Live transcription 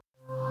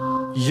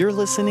You're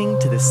listening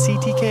to the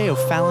CTK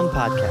O'Fallon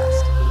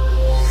podcast.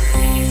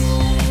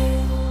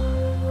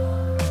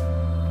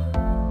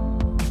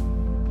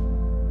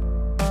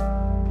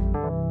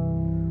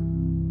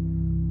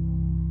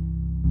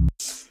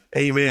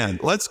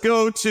 Amen. Let's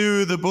go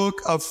to the book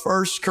of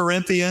 1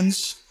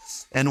 Corinthians,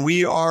 and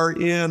we are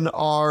in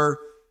our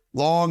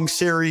long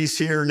series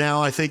here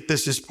now. I think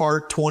this is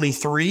part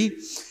 23,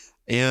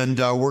 and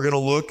we're going to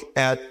look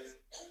at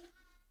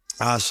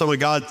some of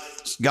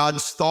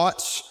God's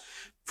thoughts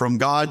from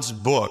God's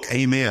book.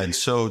 Amen.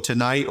 So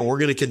tonight we're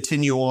going to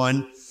continue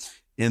on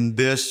in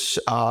this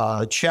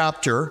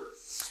chapter,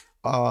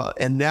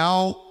 and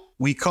now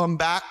we come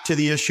back to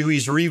the issue.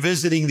 He's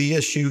revisiting the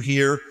issue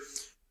here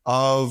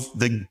of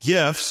the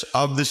gifts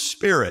of the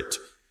Spirit.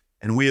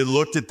 And we had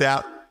looked at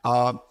that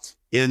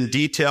in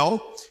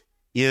detail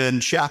in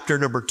chapter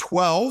number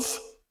 12.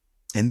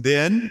 And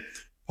then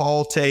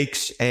Paul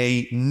takes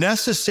a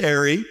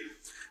necessary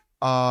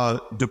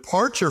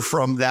departure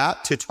from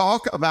that to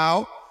talk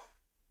about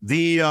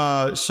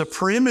the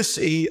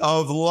supremacy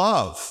of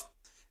love.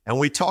 And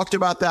we talked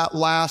about that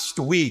last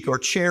week, or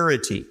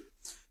charity,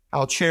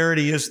 how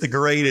charity is the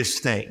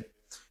greatest thing.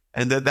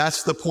 And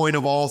that's the point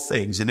of all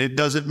things. And it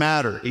doesn't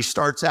matter. He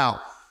starts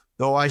out,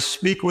 though I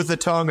speak with the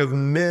tongue of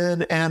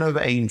men and of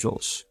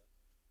angels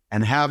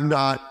and have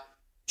not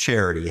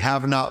charity,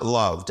 have not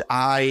loved,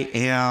 I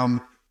am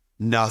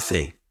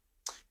nothing.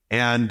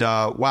 And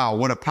wow,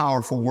 what a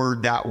powerful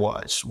word that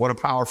was. What a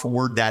powerful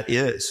word that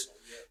is.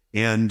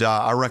 And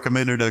I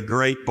recommended a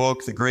great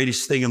book, The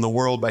Greatest Thing in the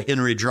World by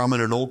Henry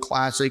Drummond, an old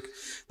classic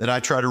that I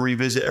try to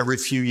revisit every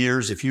few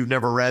years. If you've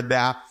never read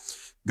that,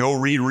 go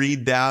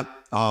reread that.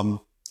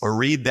 Or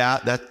read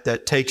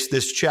that takes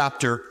this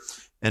chapter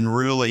and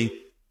really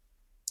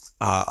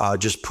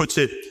just puts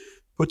it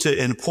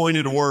in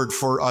pointed word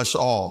for us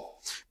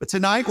all. But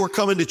tonight we're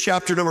coming to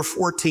chapter number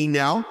 14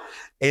 now,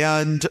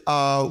 and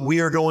we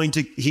are going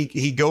to,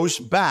 he goes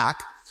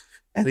back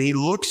and he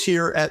looks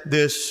here at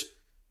this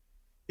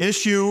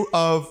issue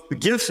of the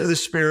gifts of the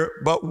Spirit,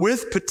 but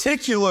with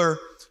particular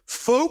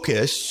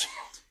focus,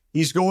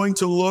 he's going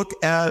to look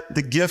at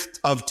the gift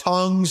of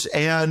tongues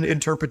and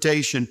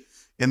interpretation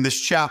in this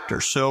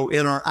chapter. So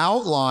in our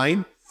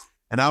outline,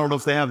 and I don't know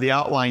if they have the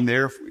outline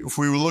there, if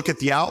we look at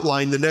the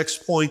outline, the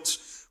next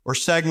points or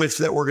segments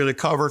that we're going to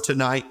cover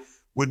tonight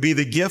would be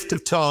the gift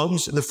of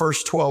tongues in the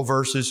first 12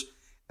 verses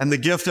and the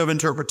gift of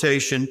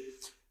interpretation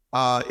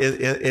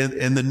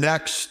in the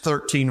next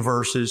 13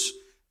 verses.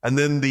 And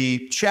then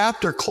the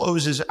chapter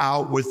closes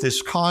out with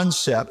this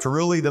concept,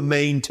 really the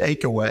main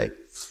takeaway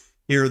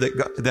here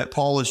that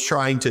Paul is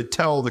trying to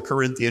tell the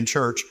Corinthian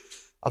church,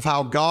 of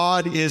how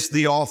God is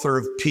the author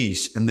of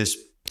peace. And this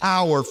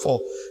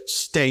powerful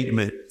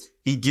statement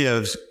he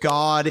gives,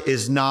 God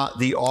is not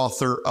the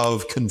author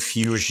of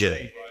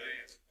confusion.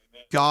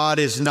 God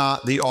is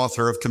not the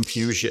author of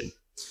confusion.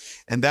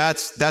 And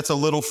that's a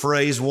little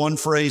phrase, one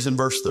phrase in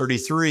verse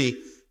 33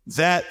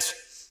 that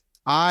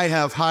I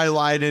have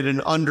highlighted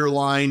and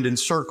underlined and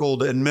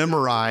circled and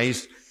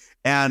memorized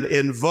and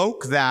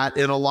invoke that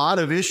in a lot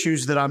of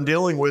issues that I'm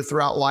dealing with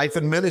throughout life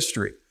and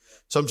ministry.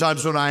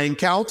 Sometimes when I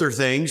encounter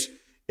things,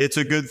 it's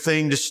a good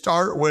thing to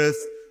start with,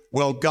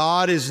 well,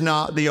 God is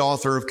not the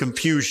author of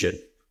confusion.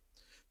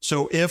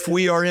 So if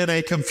we are in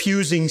a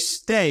confusing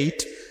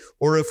state,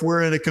 or if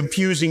we're in a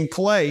confusing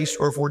place,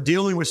 or if we're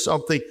dealing with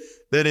something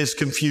that is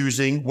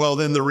confusing, well,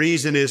 then the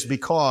reason is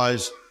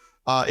because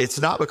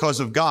it's not because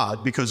of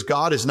God, because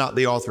God is not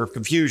the author of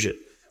confusion.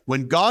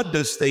 When God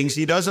does things,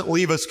 he doesn't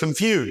leave us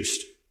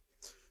confused.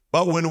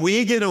 But when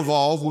we get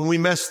involved, when we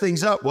mess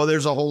things up, well,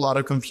 there's a whole lot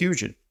of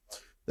confusion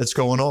that's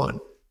going on.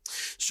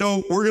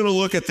 So we're going to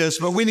look at this,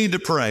 but we need to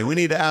pray. We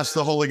need to ask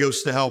the Holy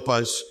Ghost to help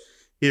us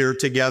here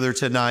together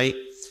tonight.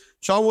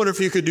 So I wonder if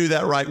you could do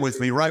that right with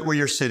me, right where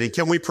you're sitting.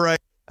 Can we pray?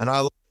 And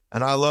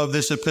I love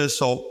this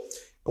epistle.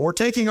 And we're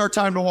taking our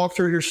time to walk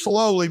through here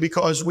slowly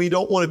because we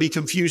don't want to be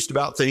confused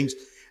about things.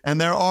 And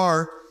there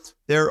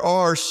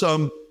are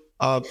some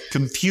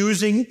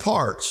confusing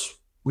parts.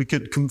 We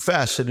could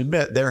confess and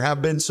admit there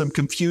have been some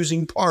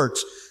confusing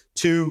parts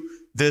to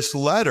this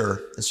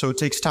letter. And so it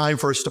takes time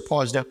for us to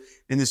pause down.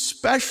 And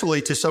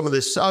especially to some of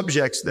the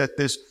subjects that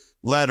this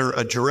letter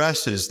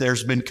addresses,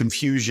 there's been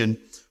confusion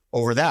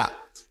over that.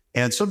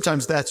 And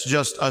sometimes that's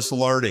just us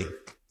learning.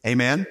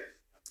 Amen.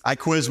 I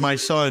quiz my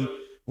son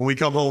when we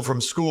come home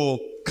from school.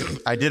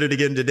 I did it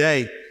again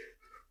today.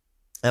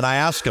 And I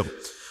ask him,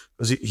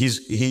 because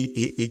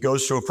he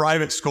goes to a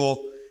private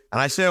school. And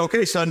I say,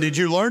 okay, son, did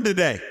you learn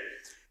today?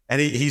 And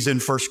he's in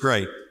first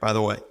grade, by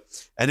the way.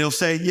 And he'll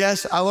say,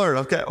 yes, I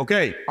learned.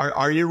 Okay.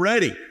 Are you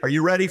ready? Are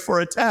you ready for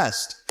a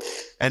test?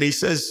 And he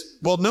says,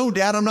 well, no,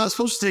 Dad, I'm not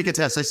supposed to take a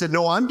test. I said,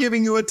 no, I'm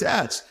giving you a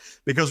test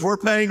because we're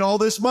paying all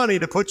this money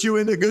to put you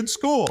into good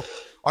school.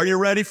 Are you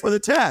ready for the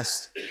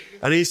test?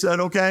 And he said,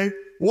 okay,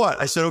 what?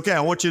 I said, okay,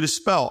 I want you to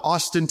spell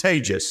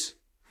ostentatious.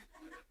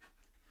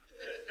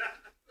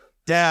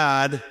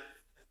 Dad.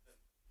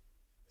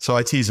 So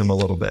I tease him a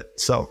little bit.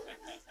 So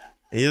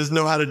he doesn't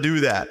know how to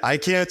do that. I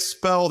can't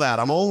spell that.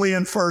 I'm only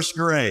in first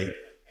grade.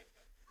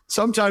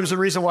 sometimes the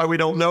reason why we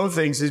don't know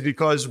things is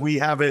because we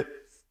haven't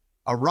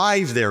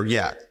arrived there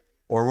yet,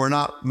 or we're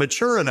not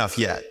mature enough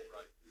yet.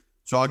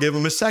 So I'll give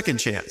him a second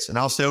chance and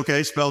I'll say,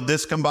 okay, spell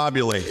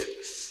discombobulated.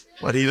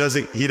 But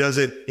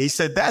he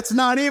said, that's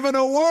not even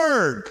a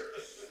word.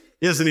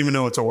 He doesn't even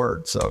know it's a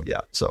word. So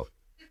yeah.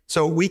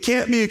 So we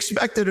can't be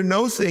expected to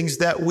know things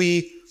that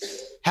we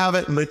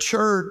haven't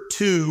matured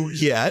to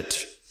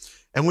yet.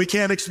 And we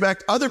can't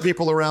expect other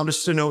people around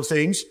us to know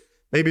things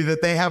maybe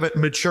that they haven't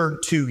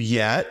matured to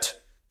yet.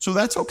 So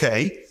that's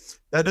okay.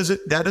 That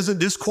doesn't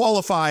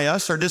disqualify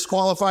us or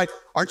disqualify.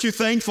 Aren't you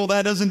thankful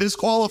that doesn't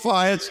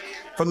disqualify us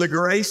from the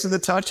grace and the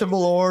touch of the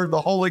Lord,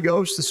 the Holy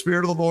Ghost, the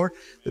Spirit of the Lord,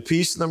 the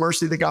peace and the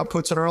mercy that God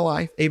puts in our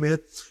life? Amen.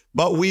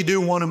 But we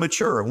do want to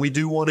mature and we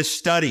do want to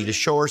study to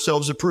show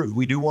ourselves approved.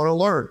 We do want to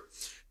learn.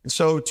 And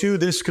so to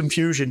this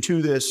confusion,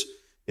 to this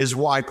is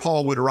why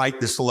Paul would write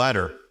this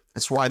letter.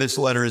 That's why this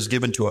letter is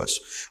given to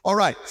us. All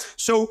right.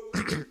 So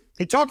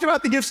he talked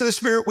about the gifts of the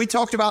Spirit. We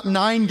talked about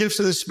 9 gifts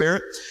of the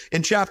Spirit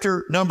in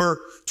chapter number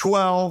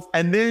 12.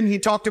 And then he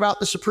talked about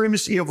the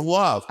supremacy of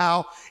love.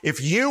 How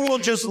if you will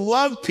just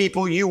love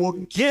people, you will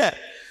get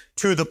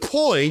to the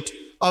point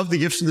of the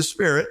gifts of the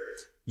Spirit.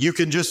 You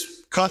can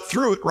just cut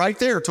through it right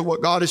there to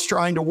what God is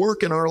trying to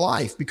work in our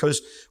life.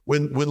 Because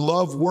when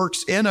love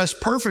works in us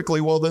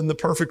perfectly, well, then the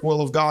perfect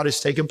will of God has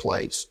taken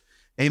place.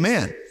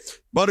 Amen.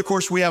 But of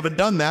course, we haven't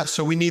done that.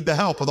 So we need the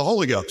help of the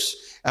Holy Ghost.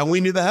 And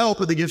we need the help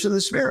of the gifts of the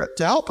Spirit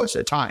to help us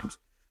at times.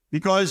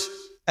 Because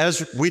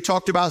as we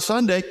talked about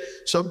Sunday,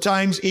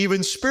 sometimes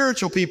even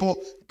spiritual people,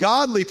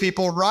 godly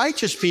people,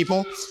 righteous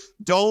people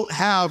don't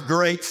have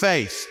great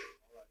faith.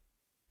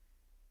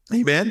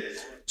 Amen.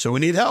 So we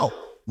need help.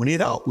 We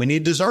need help. We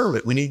need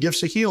discernment. We need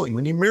gifts of healing.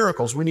 We need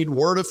miracles. We need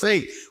word of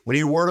faith. We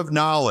need word of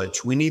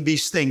knowledge. We need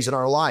these things in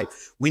our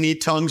life. We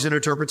need tongues and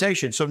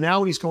interpretation. So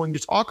now he's going to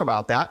talk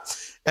about that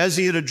as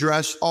he had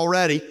addressed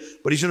already,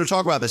 but he's going to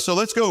talk about this. So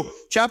let's go.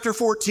 Chapter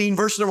 14,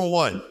 verse number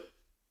 1.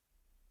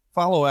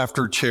 Follow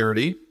after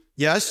charity.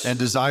 Yes. And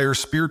desire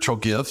spiritual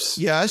gifts.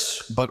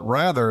 Yes. But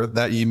rather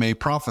that ye may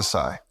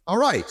prophesy. All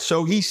right.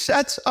 So he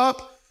sets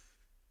up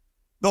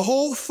the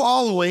whole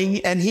following,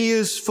 and he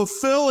is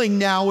fulfilling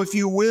now, if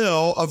you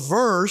will, a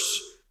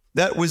verse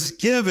that was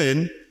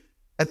given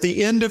at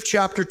the end of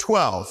chapter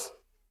 12.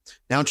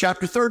 Now, in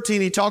chapter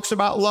 13, he talks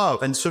about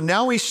love. And so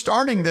now he's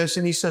starting this,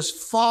 and he says,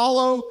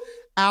 follow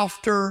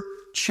after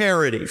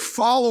charity.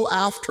 Follow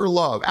after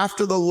love,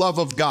 after the love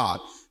of God.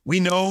 We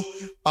know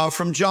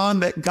from John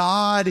that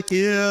God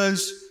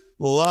is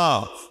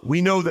love.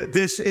 We know that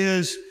this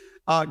is,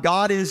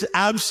 God is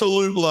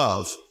absolute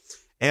love.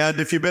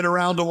 And if you've been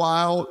around a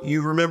while,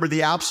 you remember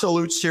the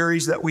absolute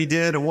series that we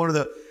did. And one of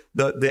the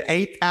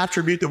 8th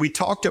attribute that we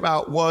talked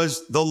about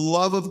was the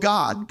love of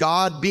God,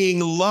 God being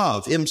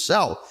love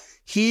himself.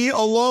 He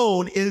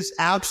alone is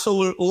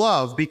absolute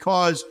love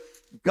because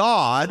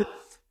God,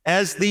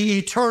 as the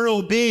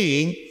eternal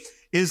being,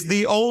 is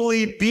the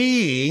only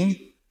being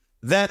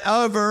that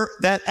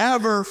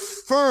ever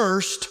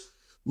first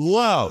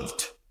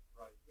loved.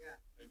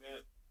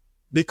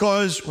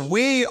 Because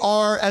we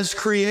are, as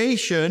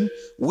creation,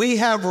 we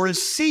have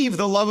received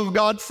the love of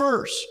God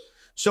first.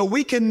 So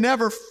we can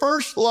never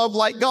first love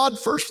like God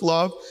first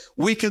loved.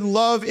 We can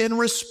love in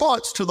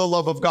response to the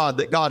love of God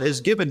that God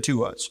has given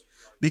to us.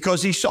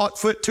 Because he sought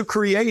fit to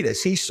create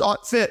us. He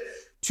sought fit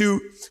to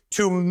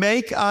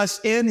make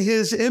us in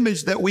his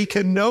image that we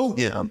can know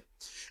him.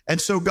 And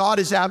so God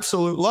is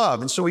absolute love.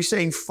 And so he's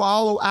saying,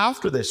 follow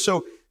after this.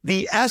 So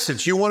the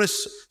essence, you want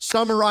to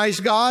summarize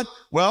God?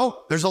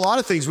 Well, there's a lot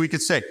of things we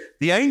could say.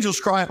 The angels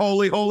cry,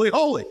 holy, holy,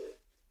 holy.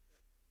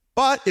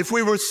 But if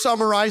we were to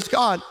summarize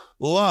God,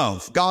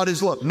 love. God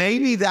is love.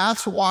 Maybe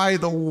that's why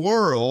the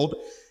world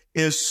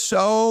is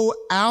so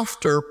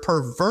after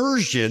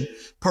perverting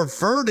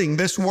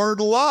this word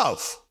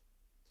love.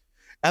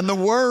 And the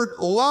word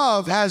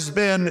love has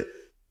been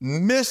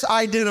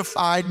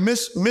misidentified,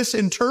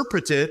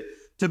 misinterpreted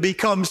to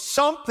become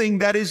something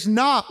that is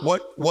not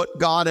what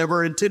God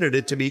ever intended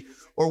it to be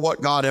or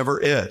what God ever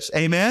is.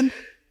 Amen?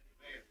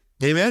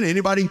 Amen.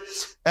 Anybody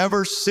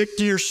ever sick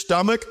to your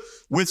stomach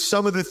with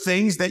some of the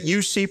things that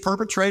you see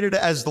perpetrated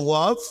as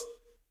love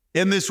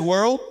in this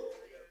world?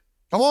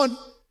 Come on.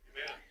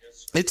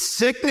 It's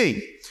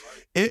sickening.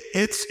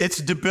 It's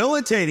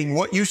debilitating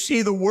what you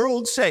see the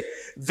world say.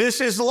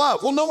 This is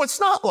love. Well, no, it's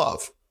not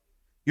love.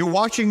 You're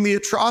watching the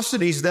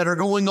atrocities that are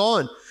going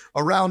on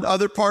around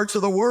other parts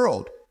of the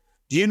world.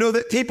 Do you know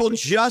that people aren't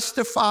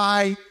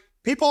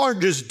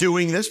just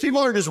doing this.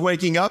 People aren't just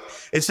waking up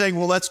and saying,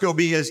 well, let's go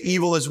be as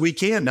evil as we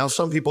can. Now,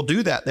 some people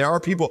do that. There are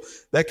people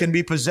that can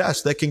be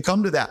possessed, that can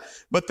come to that.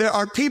 But there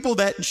are people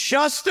that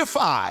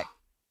justify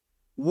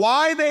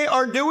why they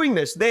are doing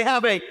this. They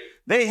have a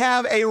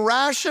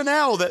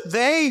rationale that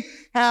they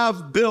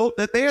have built,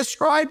 that they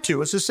ascribe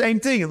to. It's the same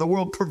thing, and the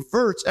world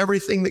perverts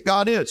everything that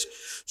God is.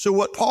 So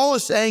what Paul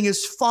is saying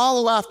is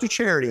follow after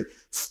charity.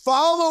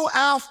 Follow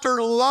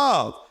after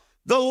love.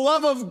 The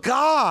love of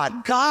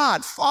God.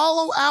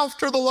 Follow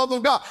after the love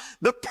of God.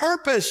 The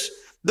purpose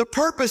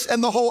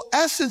and the whole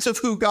essence of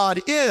who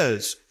God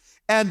is.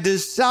 and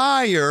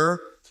desire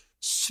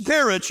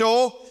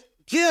spiritual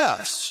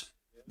gifts.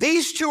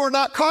 These two are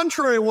not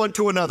contrary one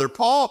to another.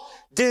 Paul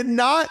did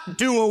not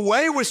do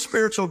away with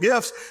spiritual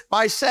gifts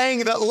by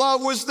saying that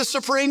love was the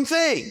supreme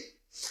thing.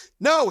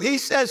 No, he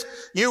says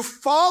you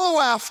follow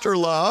after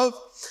love,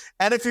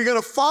 and if you're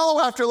going to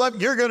follow after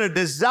love, you're going to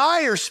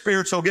desire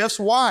spiritual gifts.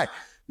 Why?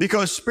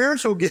 Because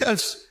spiritual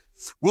gifts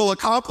will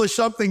accomplish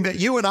something that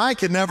you and I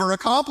can never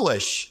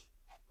accomplish.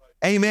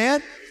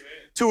 Amen?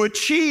 To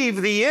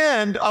achieve the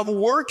end of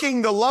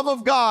working the love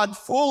of God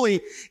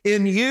fully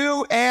in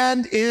you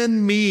and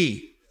in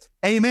me.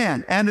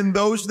 Amen. And in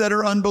those that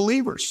are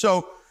unbelievers.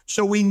 So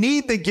we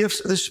need the gifts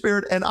of the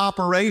Spirit in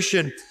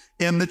operation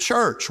in the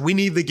church. We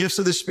need the gifts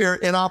of the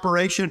Spirit in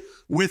operation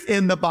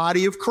within the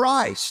body of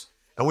Christ.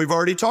 And we've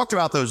already talked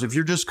about those. If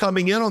you're just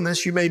coming in on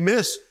this, you may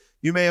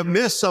have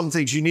missed some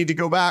things. You need to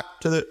go back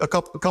to a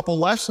couple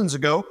lessons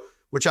ago,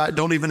 which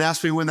don't even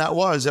ask me when that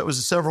was. That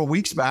was several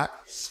weeks back.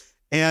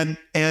 And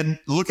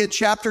look at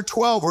chapter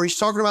 12, where he's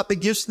talking about the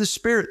gifts of the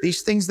Spirit,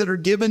 these things that are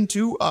given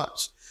to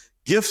us,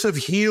 gifts of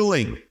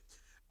healing,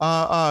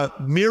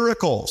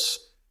 miracles,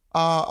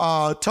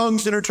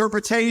 tongues and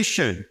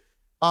interpretation,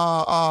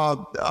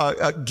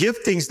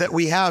 giftings that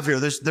we have here.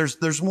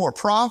 There's more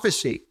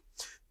prophecy.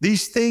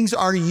 These things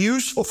are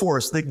useful for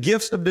us. The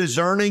gifts of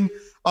discerning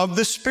of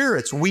the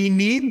spirits. We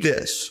need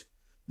this.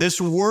 This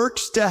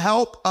works to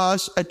help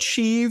us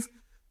achieve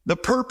the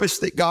purpose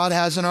that God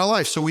has in our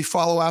life. So we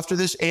follow after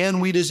this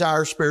and we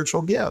desire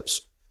spiritual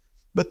gifts.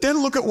 But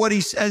then look at what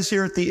he says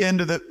here at the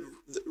end of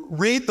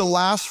read the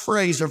last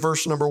phrase of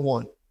verse number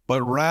 1.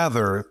 But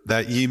rather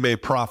that ye may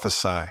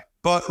prophesy.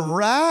 But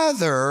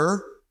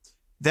rather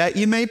that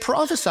ye may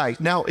prophesy.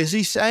 Now, is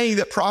he saying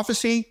that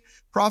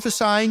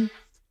prophesying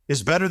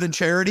is better than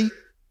charity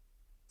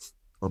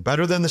or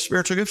better than the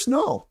spiritual gifts?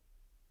 No.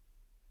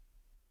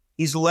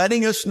 He's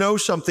letting us know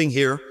something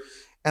here.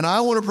 And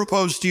I want to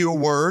propose to you a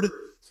word,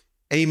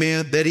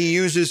 amen, that he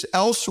uses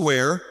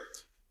elsewhere.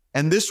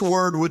 And this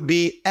word would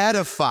be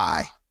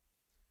edify.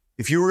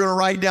 If you were going to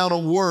write down a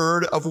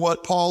word of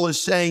what Paul is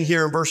saying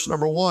here in verse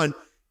number 1,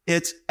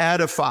 it's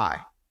edify.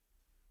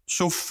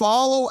 So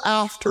follow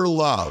after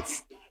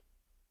love.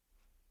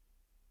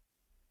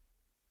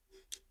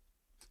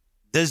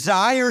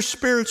 Desire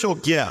spiritual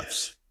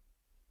gifts.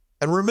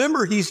 And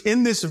remember, he's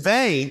in this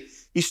vein.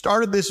 He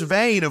started this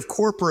vein of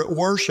corporate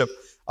worship,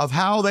 of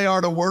how they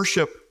are to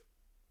worship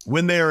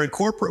when they are in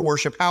corporate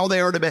worship, how they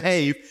are to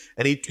behave.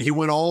 And he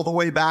went all the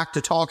way back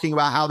to talking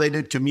about how they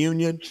did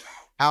communion,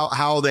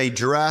 how they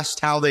dressed,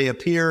 how they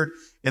appeared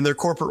in their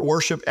corporate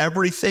worship.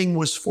 Everything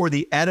was for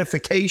the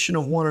edification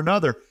of one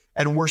another.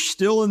 And we're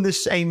still in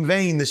this same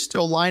vein, this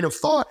still line of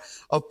thought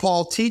of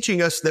Paul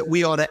teaching us that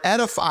we ought to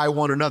edify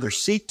one another,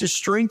 seek to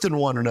strengthen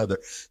one another,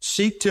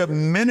 seek to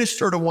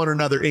minister to one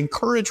another,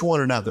 encourage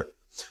one another.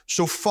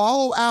 So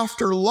follow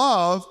after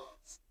love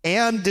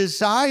and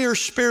desire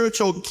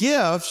spiritual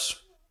gifts,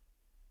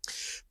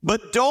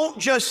 but don't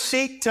just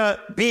seek to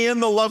be in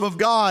the love of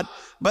God,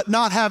 but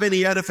not have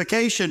any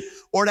edification,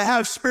 or to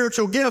have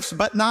spiritual gifts,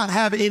 but not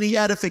have any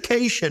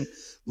edification.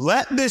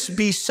 Let this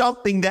be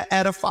something that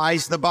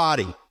edifies the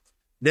body.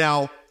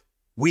 Now,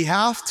 we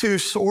have to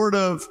sort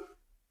of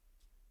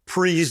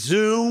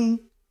presume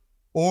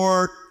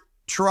or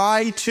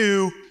try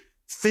to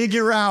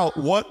figure out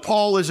what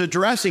Paul is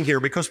addressing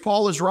here, because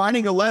Paul is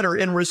writing a letter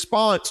in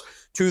response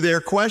to their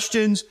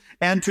questions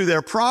and to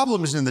their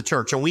problems in the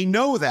church, and we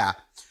know that.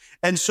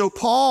 And so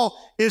Paul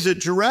is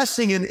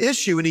addressing an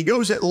issue, and he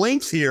goes at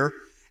length here,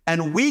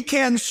 and we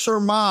can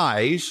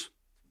surmise,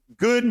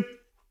 good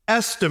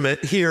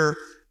estimate here,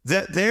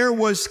 that there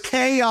was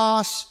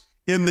chaos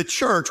in the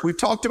church. We've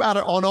talked about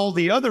it on all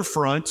the other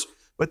fronts,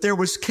 but there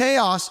was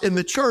chaos in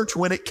the church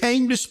when it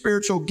came to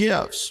spiritual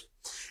gifts.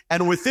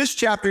 And with this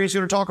chapter, he's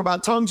going to talk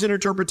about tongues and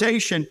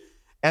interpretation,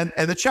 and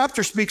the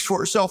chapter speaks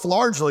for itself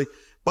largely,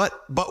 but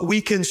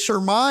we can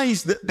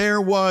surmise that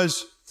there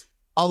was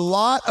a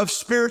lot of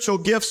spiritual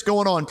gifts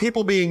going on,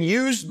 people being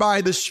used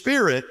by the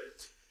Spirit,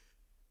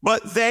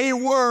 but they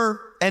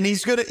were, and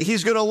he's going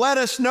to let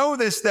us know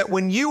this, that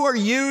when you are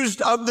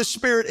used of the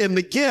Spirit in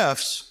the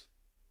gifts,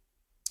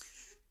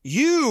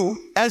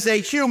 you, as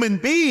a human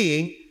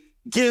being,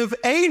 give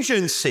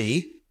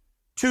agency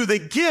to the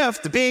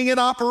gift being in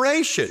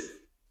operation.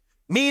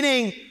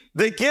 Meaning,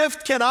 the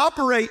gift can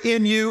operate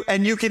in you,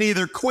 and you can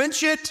either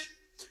quench it,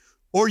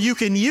 or you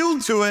can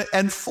yield to it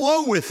and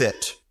flow with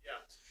it.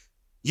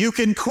 You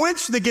can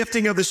quench the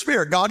gifting of the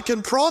Spirit. God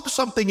can prompt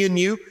something in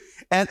you,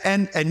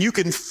 and you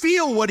can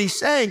feel what he's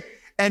saying,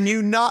 and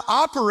you not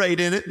operate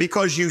in it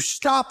because you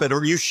stop it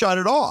or you shut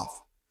it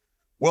off.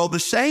 Well, the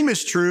same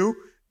is true.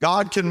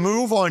 God can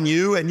move on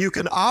you, and you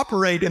can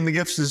operate in the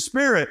gifts of the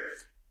Spirit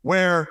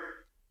where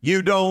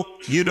you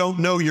don't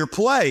know your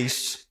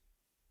place,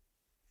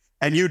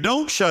 and you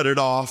don't shut it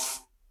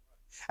off,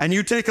 and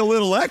you take a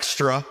little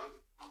extra.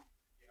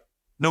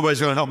 Nobody's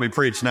going to help me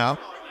preach now.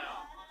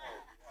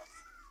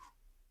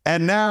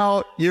 And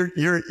now you're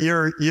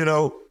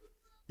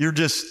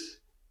just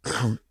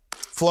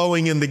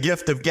flowing in the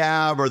gift of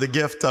gab or the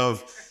gift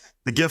of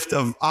the gift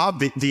of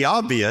the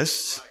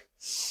obvious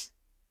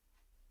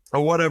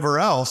or whatever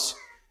else.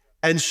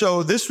 And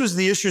so this was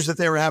the issues that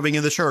they were having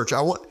in the church.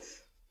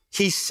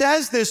 He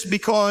says this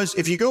because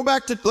if you go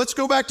back to, let's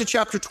go back to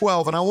chapter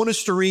 12, and I want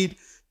us to read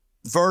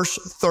verse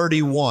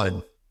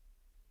 31.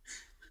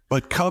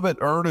 But covet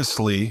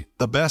earnestly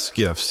the best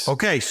gifts.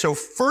 Okay, so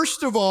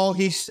first of all,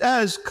 he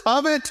says,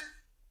 covet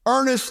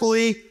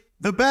earnestly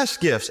the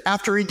best gifts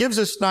after he gives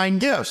us 9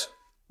 gifts.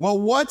 Well,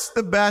 what's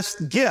the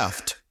best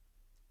gift?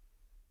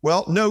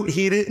 Well, note,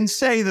 he didn't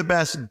say the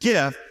best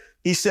gift.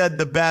 He said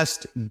the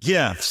best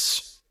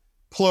gifts,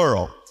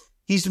 plural.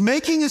 He's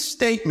making a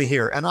statement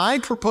here, and I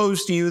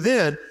propose to you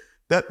then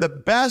that the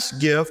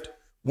best gift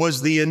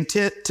was the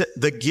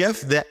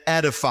gift that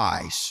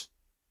edifies.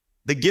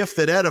 The gift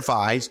that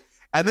edifies.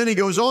 And then he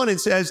goes on and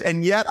says,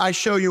 and yet I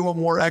show you a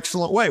more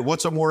excellent way.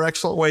 What's a more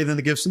excellent way than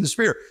the gifts of the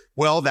Spirit?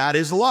 Well, that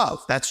is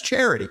love. That's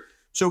charity.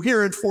 So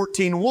here in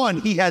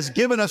 14:1, he has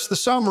given us the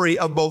summary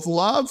of both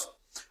love,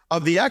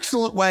 of the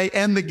excellent way,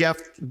 and the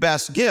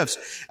best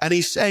gifts. And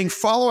he's saying,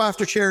 follow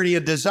after charity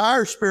and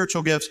desire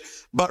spiritual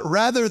gifts, but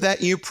rather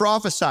that you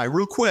prophesy.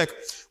 Real quick,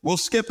 we'll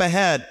skip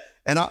ahead,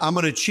 and I'm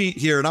going to cheat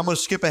here, and I'm going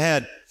to skip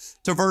ahead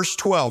to verse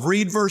 12.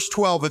 Read verse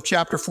 12 of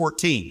chapter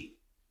 14.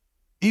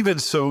 Even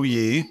so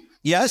ye,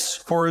 yes,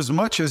 for as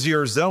much as ye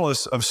are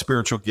zealous of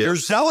spiritual gifts. You're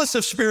zealous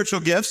of spiritual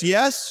gifts,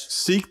 yes.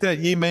 Seek that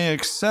ye may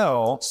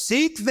excel.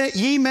 Seek that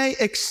ye may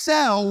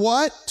excel,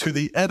 what? To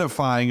the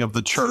edifying of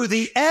the church. To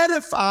the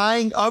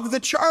edifying of the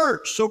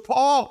church. So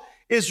Paul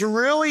is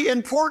really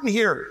important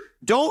here.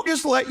 Don't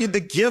just let the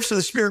gifts of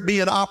the Spirit be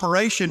in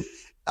operation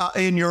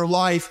in your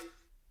life,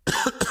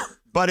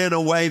 but in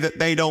a way that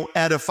they don't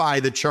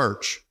edify the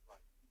church.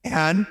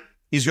 And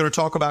he's going to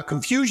talk about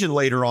confusion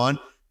later on.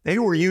 They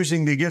were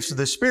using the gifts of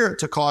the Spirit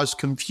to cause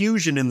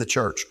confusion in the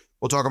church.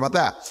 We'll talk about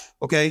that.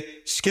 Okay,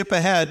 skip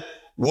ahead.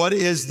 What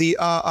is the,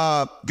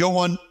 go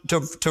on to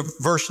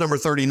verse number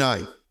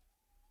 39.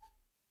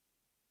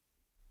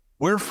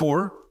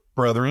 Wherefore,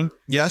 brethren,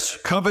 yes,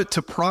 covet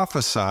to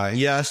prophesy,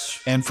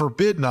 yes, and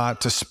forbid not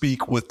to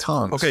speak with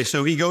tongues. Okay,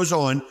 so he goes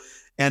on,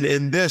 and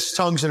in this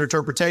tongues and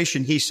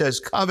interpretation, he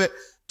says, covet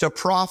to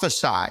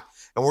prophesy.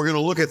 And we're going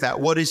to look at that.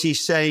 What is he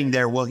saying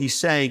there? Well, he's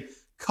saying,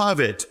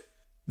 covet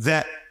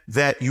that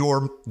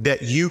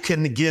you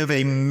can give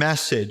a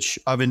message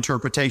of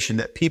interpretation,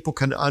 that people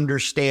can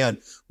understand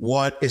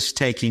what is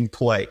taking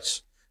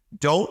place.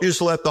 Don't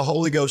just let the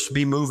Holy Ghost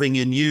be moving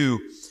in you.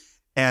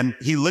 And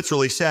he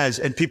literally says,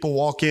 and people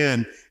walk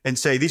in and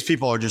say, these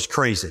people are just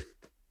crazy.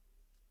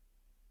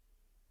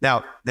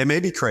 Now, they may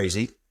be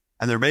crazy,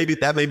 and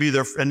that may be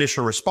their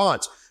initial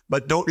response,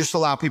 but don't just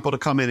allow people to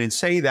come in and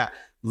say that.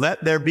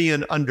 Let there be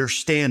an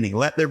understanding.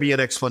 Let there be an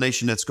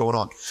explanation that's going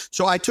on.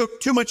 So I took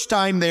too much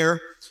time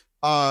there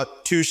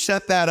to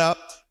set that up,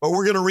 but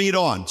we're going to read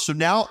on. So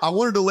now I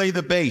wanted to lay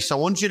the base. I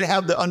want you to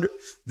have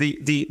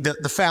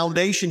the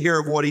foundation here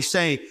of what he's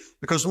saying,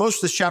 because most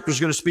of this chapter is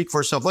going to speak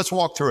for itself. Let's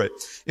walk through it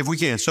if we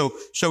can. So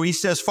he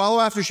says, follow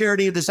after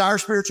charity and desire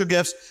spiritual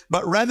gifts,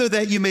 but rather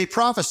that you may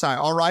prophesy.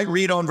 All right,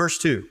 read on verse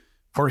 2.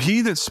 For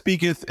he that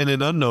speaketh in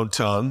an unknown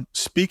tongue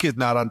speaketh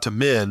not unto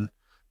men,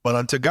 but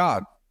unto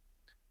God.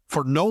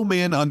 For no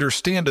man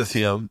understandeth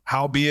him,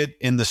 howbeit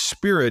in the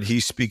Spirit he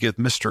speaketh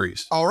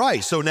mysteries. All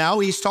right, so now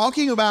he's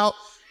talking about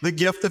the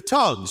gift of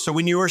tongues. So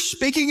when you are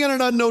speaking in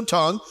an unknown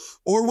tongue,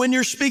 or when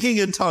you're speaking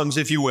in tongues,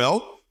 if you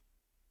will,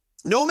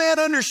 no man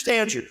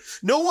understands you.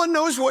 No one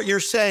knows what you're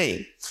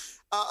saying,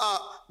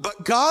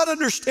 but God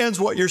understands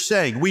what you're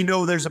saying. We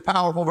know there's a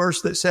powerful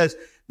verse that says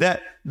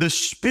that the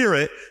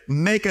Spirit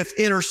maketh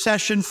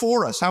intercession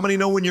for us. How many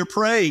know when you're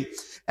praying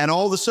and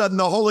all of a sudden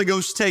the Holy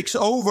Ghost takes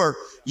over,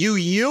 you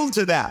yield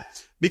to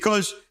that?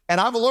 And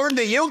I've learned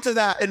to yield to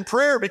that in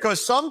prayer,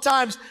 because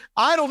sometimes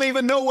I don't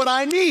even know what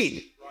I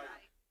need.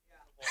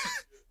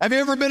 Have you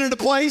ever been in a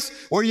place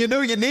where you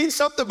know you need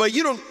something, but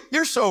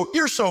you're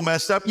so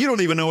messed up, you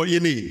don't even know what you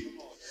need?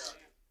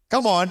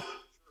 Come on.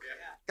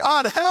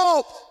 God,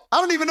 help.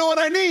 I don't even know what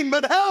I need,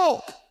 but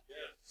help.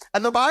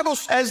 And the Bible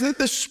says that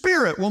the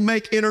Spirit will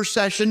make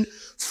intercession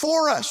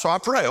for us. So I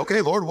pray,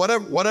 okay, Lord,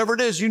 whatever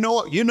it is, you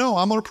know,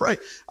 I'm going to pray.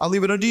 I'll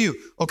leave it unto you.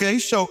 Okay,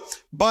 so,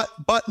 but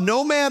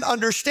no man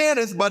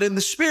understandeth, but in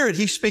the Spirit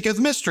he speaketh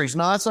mysteries.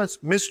 Now that's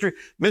not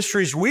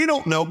mysteries we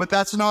don't know, but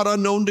that's not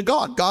unknown to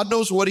God. God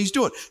knows what he's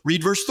doing.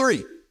 Read verse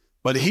 3.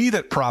 But he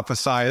that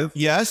prophesieth,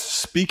 yes,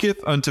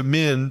 speaketh unto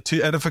men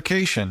to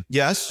edification,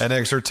 yes, and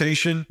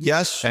exhortation,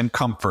 yes, and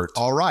comfort.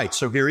 All right,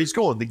 so here he's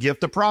going, the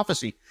gift of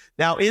prophecy.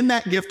 Now, in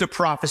that gift of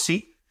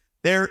prophecy,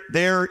 there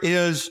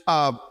is,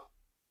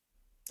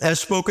 as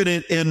spoken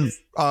in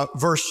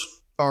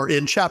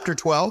chapter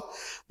 12,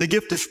 the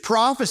gift of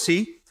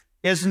prophecy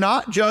is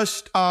not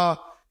just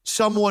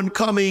someone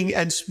coming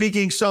and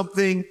speaking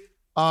something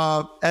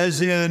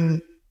as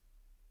in,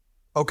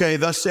 okay,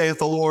 thus saith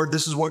the Lord,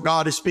 this is what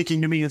God is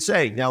speaking to me and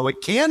saying. Now,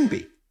 it can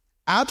be,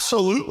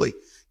 absolutely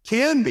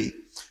can be.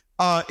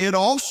 It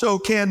also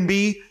can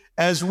be,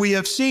 as we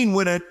have seen,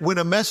 when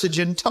a message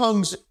in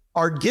tongues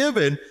are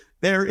given,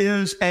 there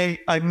is a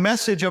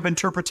message of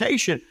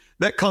interpretation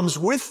that comes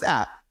with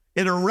that.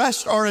 It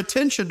arrests our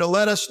attention to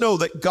let us know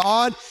that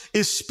God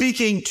is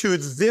speaking to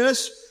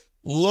this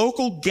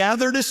local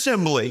gathered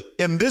assembly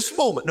in this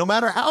moment. No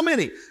matter how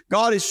many,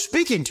 God is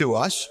speaking to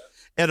us.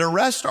 It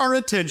arrests our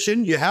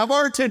attention. You have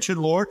our attention,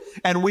 Lord,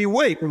 and we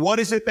wait. What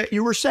is it that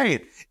you were saying?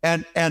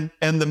 And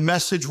the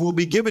message will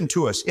be given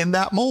to us in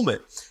that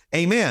moment.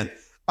 Amen.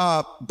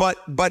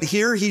 But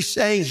here he's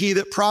saying, he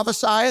that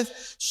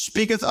prophesieth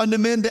speaketh unto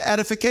men to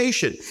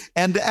edification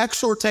and to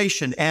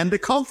exhortation and to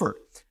comfort.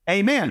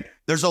 Amen.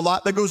 There's a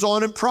lot that goes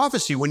on in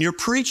prophecy when you're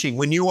preaching,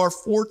 when you are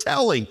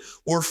foretelling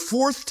or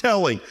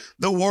forthtelling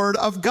the word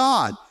of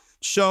God.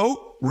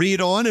 So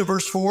read on in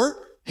verse 4.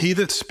 He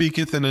that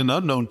speaketh in an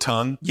unknown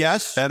tongue,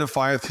 yes,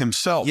 edifieth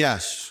himself.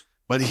 Yes.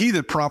 But he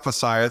that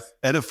prophesieth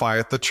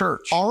edifieth the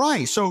church. All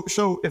right. So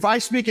if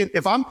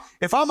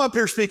I'm up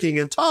here speaking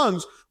in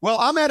tongues, well,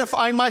 I'm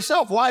edifying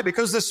myself. Why?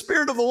 Because the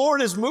Spirit of the Lord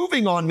is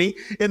moving on me.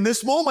 In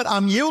this moment,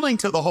 I'm yielding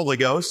to the Holy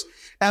Ghost,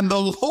 and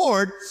the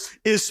Lord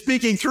is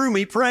speaking through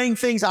me, praying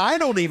things I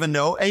don't even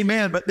know.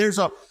 Amen. But there's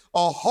a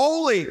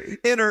holy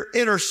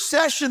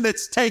intercession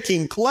that's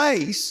taking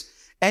place.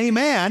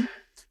 Amen.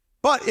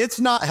 But it's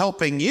not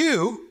helping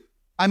you.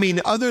 I mean,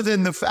 other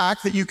than the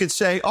fact that you could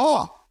say,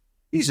 oh,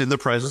 he's in the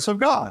presence of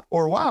God,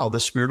 or wow, the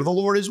Spirit of the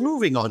Lord is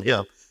moving on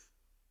him.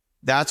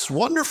 That's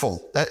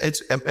wonderful.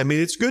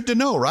 It's good to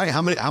know, right?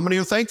 How many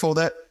are thankful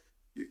that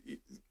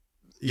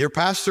your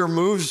pastor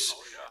moves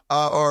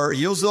or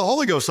yields to the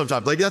Holy Ghost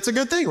sometimes? Like, that's a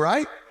good thing,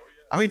 right?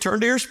 I mean, turn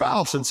to your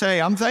spouse and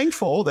say, I'm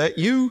thankful that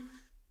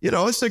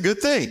it's a good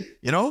thing,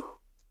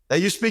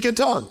 that you speak in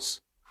tongues.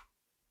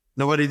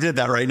 Nobody did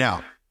that right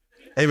now.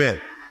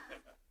 Amen.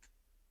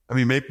 I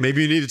mean,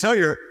 maybe you need to tell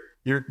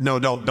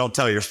don't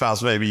tell your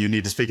spouse, maybe you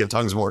need to speak in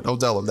tongues more. Don't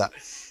tell them that.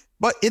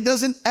 But it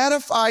doesn't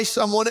edify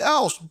someone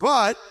else.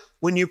 But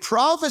when you're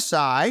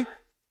prophesying,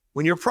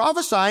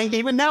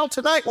 even now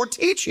tonight, we're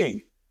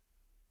teaching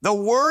the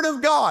word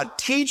of God.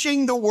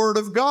 Teaching the word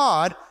of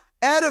God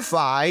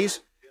edifies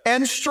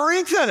and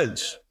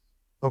strengthens.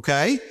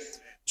 Okay?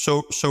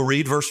 So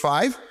read verse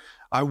 5.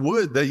 I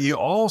would that ye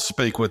all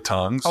spake with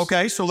tongues.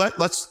 Okay, so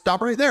let's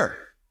stop right there.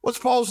 What's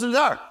Paul's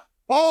desire?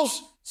 Paul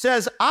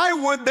says, I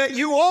would that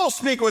you all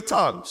speak with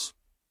tongues.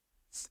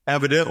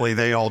 Evidently,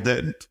 they all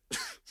didn't.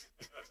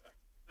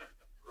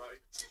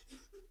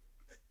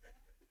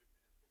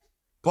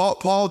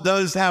 Paul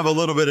does have a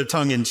little bit of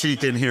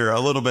tongue-in-cheek in here, a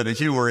little bit of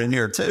humor in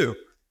here too.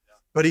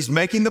 But he's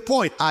making the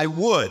point, I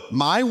would,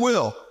 my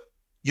will,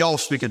 y'all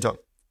speak in tongues.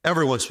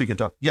 Everyone speak in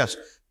tongues. Yes,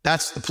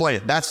 that's the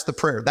plan. That's the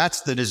prayer.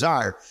 That's the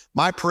desire.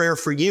 My prayer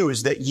for you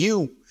is that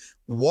you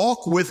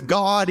walk with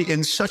God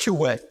in such a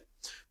way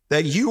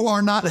that you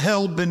are not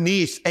held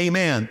beneath,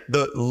 amen,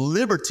 the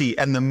liberty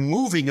and the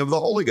moving of the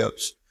Holy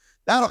Ghost.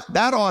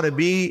 That ought to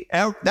be,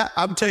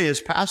 I'm telling you, as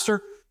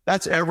pastor,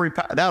 that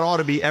ought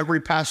to be every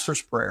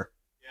pastor's prayer.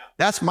 Yeah.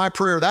 That's my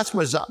prayer. That's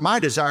my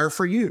desire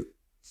for you.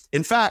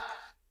 In fact,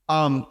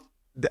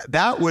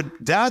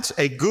 that's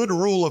a good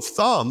rule of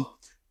thumb.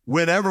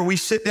 Whenever we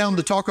sit down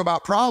to talk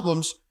about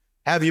problems,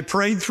 have you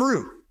prayed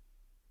through?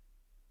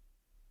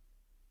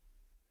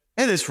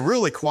 And it's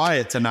really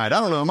quiet tonight.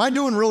 I don't know. Am I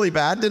doing really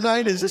bad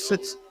tonight?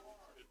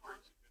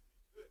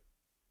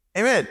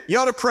 Amen. You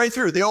ought to pray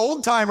through. The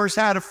old timers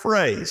had a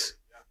phrase,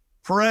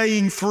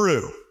 praying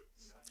through.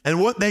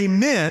 And what they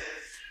meant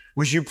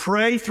was you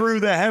pray through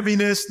the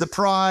heaviness, the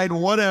pride,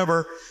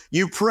 whatever.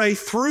 You pray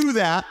through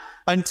that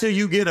until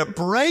you get a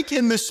break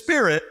in the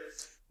spirit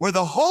where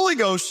the Holy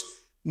Ghost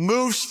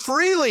moves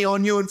freely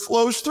on you and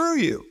flows through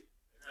you.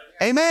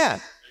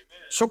 Amen.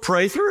 So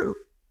pray through.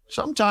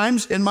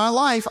 Sometimes in my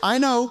life, I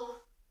know,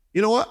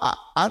 you know what?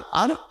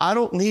 I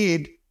don't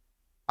need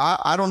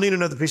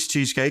another piece of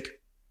cheesecake.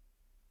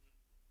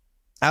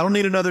 I don't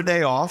need another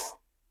day off.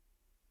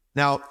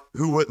 Now,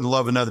 who wouldn't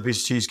love another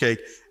piece of cheesecake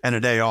and a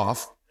day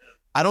off?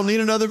 I don't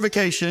need another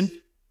vacation.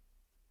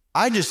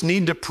 I just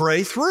need to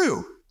pray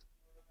through.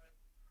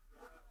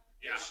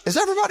 Is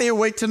everybody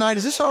awake tonight?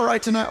 Is this all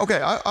right tonight?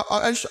 Okay,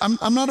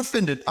 I'm not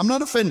offended. I'm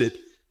not offended.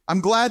 I'm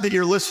glad that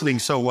you're listening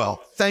so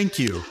well. Thank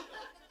you.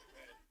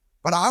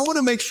 But I want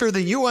to make sure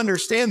that you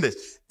understand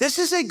this. This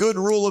is a good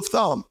rule of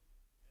thumb.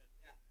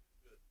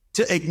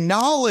 To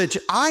acknowledge,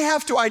 I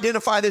have to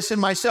identify this in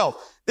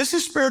myself. This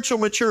is spiritual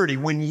maturity.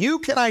 When you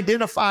can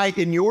identify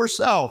in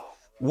yourself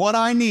what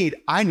I need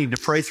to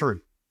pray through.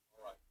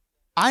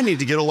 I need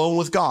to get alone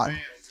with God.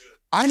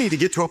 I need to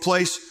get to a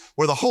place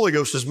where the Holy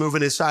Ghost is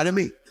moving inside of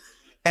me.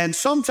 And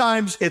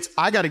sometimes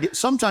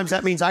sometimes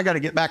that means I got to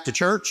get back to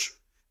church.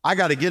 I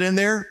got to get in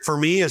there. For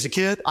me as a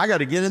kid, I got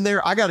to get in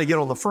there. I got to get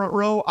on the front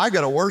row. I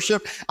got to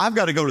worship. I've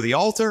got to go to the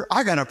altar.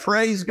 I got to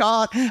praise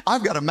God.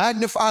 I've got to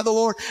magnify the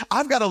Lord.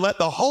 I've got to let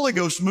the Holy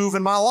Ghost move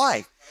in my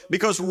life,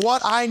 because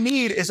what I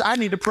need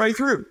to pray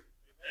through.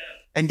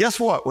 And guess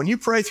what? When you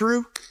pray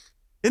through,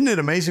 isn't it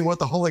amazing what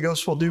the Holy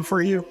Ghost will do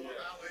for you?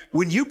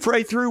 when you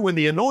pray through, when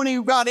the anointing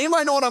of God,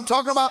 anybody know what I'm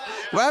talking about?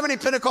 Do I have any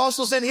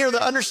Pentecostals in here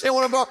that understand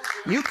what I'm talking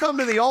about? You come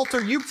to the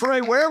altar, you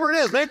pray wherever it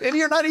is. Maybe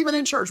you're not even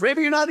in church.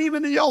 Maybe you're not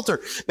even at the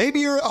altar. Maybe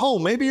you're at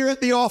home. Maybe you're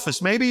at the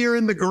office. Maybe you're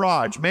in the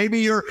garage. Maybe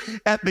you're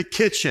at the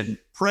kitchen.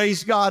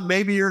 Praise God.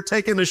 Maybe you're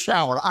taking a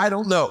shower. I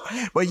don't know.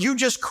 But you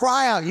just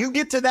cry out. You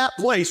get to that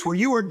place where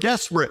you are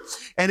desperate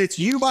and it's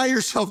you by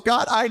yourself.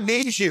 God, I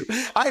need you.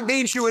 I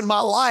need you in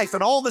my life.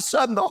 And all of a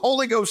sudden the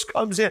Holy Ghost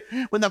comes in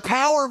when the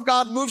power of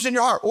God moves in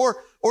your heart.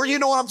 Or you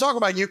know what I'm talking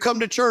about. You come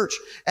to church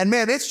and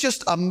man, it's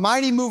just a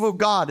mighty move of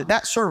God at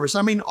that service.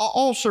 I mean,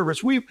 all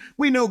service. We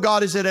know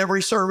God is at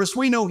every service.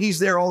 We know he's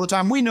there all the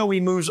time. We know he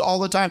moves all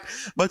the time.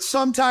 But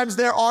sometimes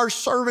there are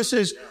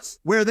services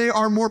where they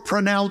are more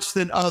pronounced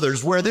than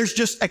others, where there's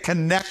just a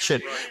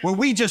connection, where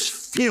we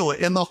just feel it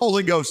in the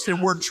Holy Ghost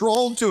and we're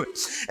drawn to it.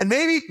 And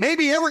maybe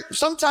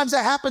sometimes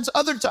that happens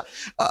other times,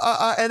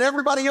 and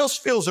everybody else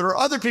feels it or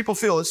other people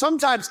feel it.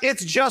 Sometimes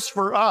it's just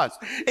for us.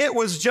 It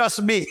was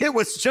just me. It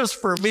was just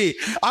for me.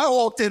 I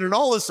walked in and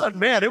all of a sudden,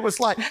 man, it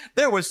was like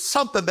there was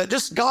something that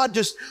God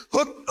just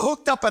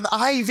hooked up an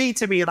IV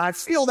to me. And I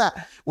feel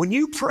that when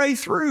you pray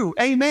through,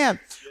 amen,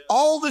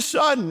 all of a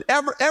sudden,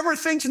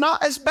 everything's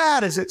not as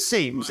bad as it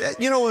seems.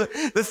 You know,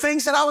 the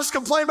things that I was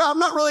complaining about, I'm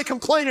not really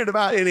complaining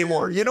about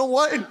anymore. You know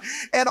what?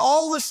 And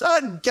all of a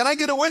sudden, can I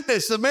get a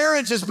witness? The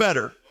marriage is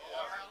better.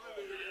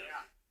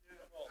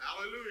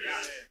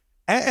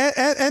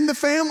 And the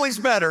family's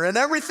better and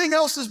everything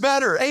else is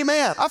better.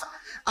 Amen.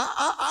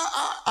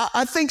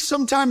 I think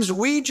sometimes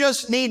we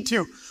just need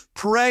to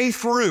pray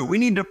through. We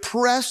need to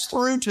press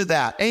through to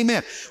that.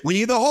 Amen. We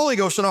need the Holy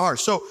Ghost in our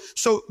hearts.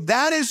 So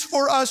that is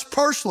for us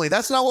personally.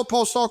 That's not what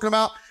Paul's talking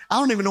about. I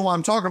don't even know why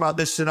I'm talking about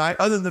this tonight,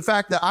 other than the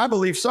fact that I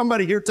believe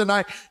somebody here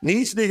tonight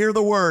needs to hear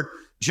the word,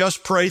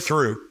 just pray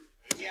through.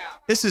 Yeah.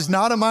 This is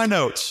not in my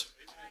notes.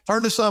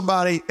 Turn to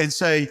somebody and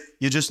say,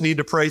 you just need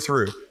to pray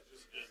through.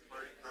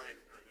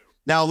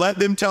 Now let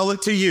them tell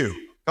it to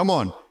you. Come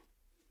on,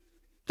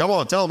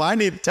 tell them. I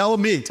need to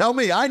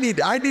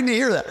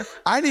hear that.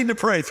 I need to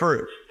pray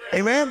through.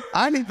 Amen.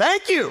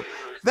 Thank you.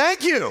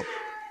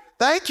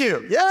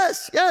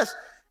 Yes.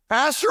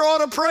 Pastor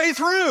ought to pray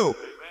through.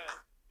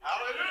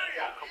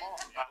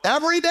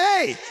 Every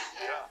day.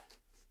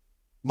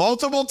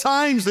 Multiple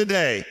times a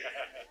day.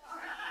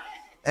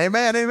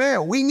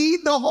 Amen. We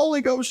need the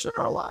Holy Ghost in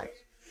our life.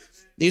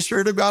 The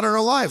Spirit of God in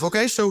our life.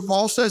 Okay, so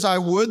Paul says, I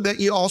would that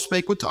ye all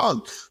spake with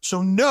tongues.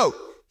 So note,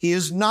 he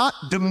is not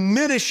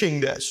diminishing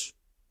this.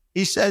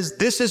 He says,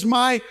 this is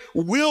my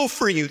will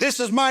for you. This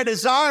is my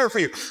desire for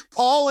you.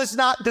 Paul is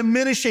not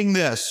diminishing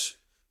this.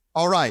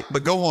 All right,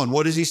 but go on.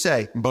 What does he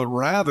say? But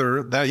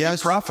rather that you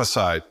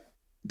prophesied.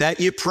 That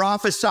you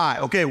prophesy.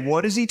 Okay,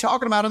 what is he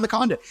talking about in the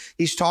context?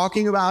 He's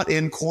talking about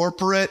in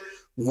corporate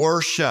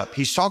worship.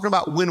 He's talking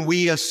about when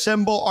we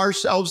assemble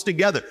ourselves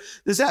together.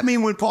 Does that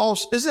mean is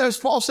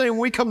Paul saying when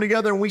we come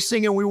together and we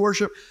sing and we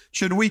worship,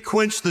 should we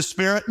quench the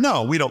Spirit?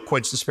 No, we don't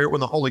quench the Spirit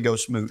when the Holy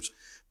Ghost moves.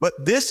 But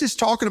this is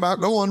talking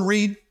about, go on,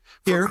 read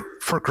here.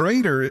 For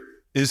greater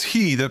is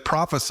he that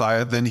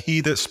prophesieth than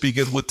he that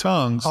speaketh with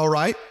tongues. All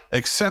right.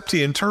 Except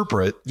he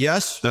interpret.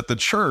 Yes. That the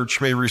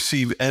church may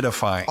receive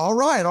edifying. All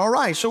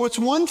right. So it's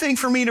one thing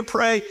for me to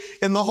pray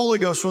in the Holy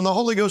Ghost when the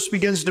Holy Ghost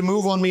begins to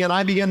move on me and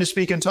I begin to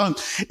speak in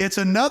tongues. It's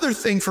another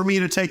thing for me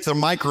to take the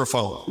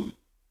microphone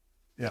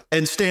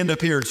and stand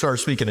up here and start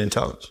speaking in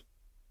tongues.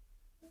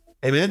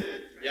 Amen?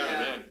 Yeah.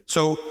 Amen.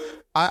 So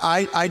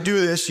I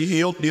do this.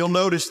 You'll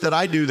notice that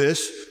I do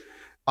this.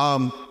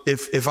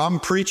 If I'm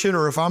preaching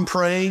or if I'm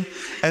praying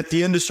at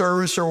the end of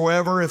service or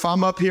wherever, if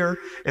I'm up here,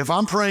 if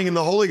I'm praying and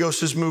the Holy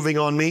Ghost is moving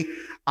on me,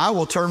 I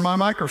will turn my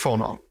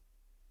microphone on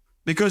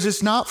because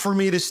it's not for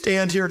me to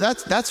stand here.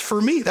 That's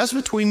for me. That's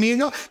between me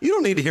and God. You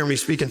don't need to hear me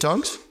speak in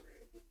tongues.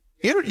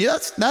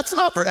 That's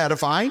not for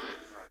edifying.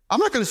 I'm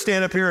not going to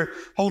stand up here and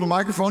hold a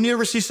microphone. You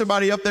ever see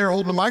somebody up there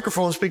holding a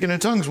microphone speaking in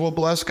tongues? Well,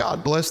 bless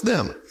God, bless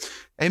them.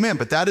 Amen.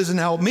 But that doesn't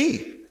help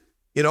me.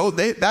 You know,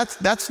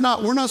 that's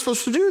not, we're not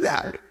supposed to do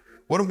that.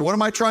 What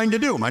am I trying to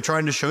do? Am I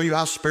trying to show you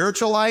how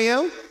spiritual I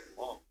am?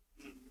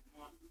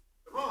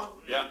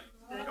 Yeah.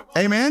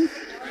 Amen?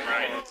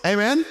 Right.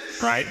 Amen?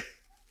 Right.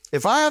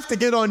 If I have to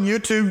get on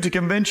YouTube to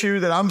convince you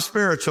that I'm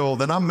spiritual,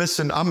 then I'm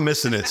missing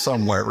it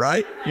somewhere,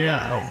 right?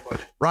 Yeah.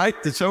 Right?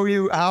 To show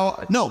you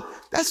how, no,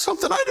 that's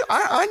something I do.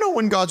 I know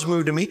when God's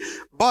moved to me,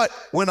 but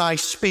when I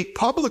speak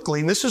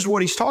publicly, and this is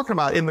what he's talking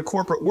about in the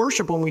corporate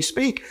worship, when we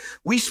speak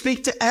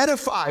to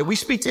edify, we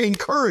speak to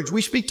encourage,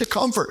 we speak to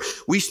comfort,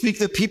 we speak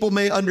that people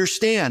may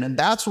understand. And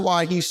that's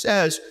why he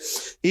says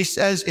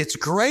it's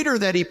greater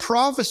that he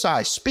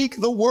prophesies, speak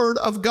the word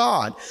of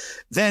God,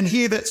 than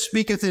he that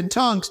speaketh in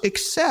tongues,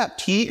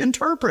 except he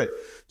interpret.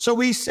 So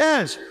he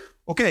says,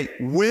 okay,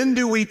 when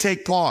do we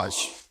take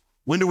pause?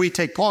 When do we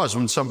take pause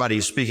when somebody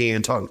is speaking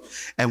in tongues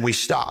and we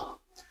stop?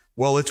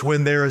 Well, it's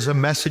when there is a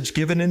message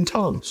given in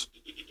tongues.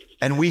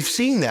 And we've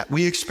seen that.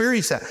 We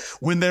experience that.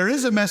 When there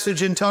is a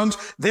message in tongues,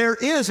 there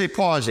is a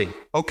pausing.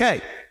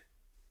 Okay.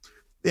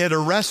 It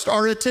arrests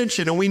our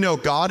attention and we know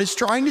God is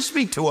trying to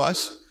speak to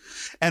us.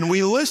 and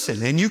we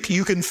listen, and you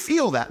can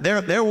feel that.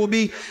 There will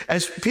be,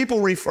 as people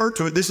refer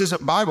to it, this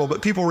isn't Bible,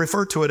 but people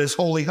refer to it as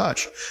holy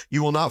hush.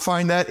 You will not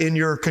find that in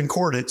your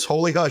concordance.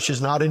 Holy hush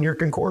is not in your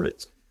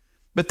concordance.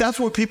 But that's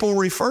what people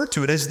refer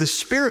to it as. The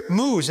Spirit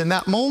moves in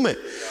that moment.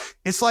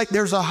 It's like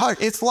there's a hush.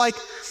 It's like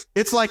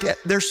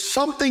there's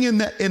something in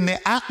the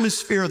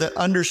atmosphere that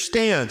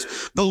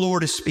understands the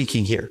Lord is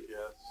speaking here.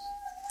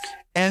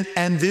 And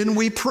then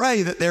we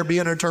pray that there be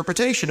an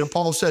interpretation. And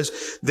Paul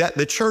says that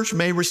the church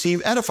may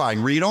receive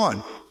edifying. Read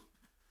on.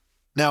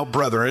 Now,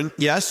 brethren,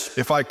 yes,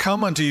 if I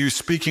come unto you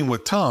speaking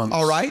with tongues,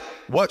 all right,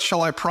 what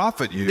shall I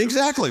profit you?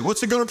 Exactly.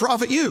 What's it going to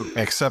profit you?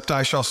 Except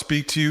I shall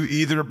speak to you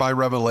either by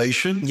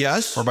revelation,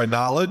 yes, or by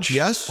knowledge,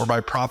 yes, or by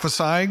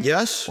prophesying,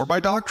 yes, or by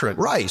doctrine.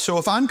 Right. So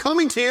if I'm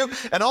coming to you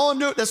and all I'm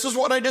doing, this is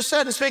what I just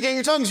said, is speaking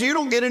in tongues, you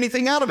don't get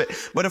anything out of it.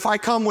 But if I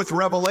come with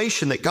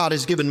revelation that God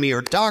has given me,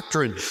 or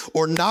doctrine,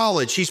 or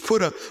knowledge, he's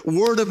put a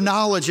word of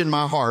knowledge in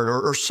my heart,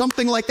 or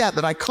something like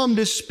that I come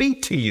to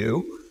speak to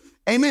you,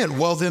 amen.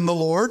 Well, then the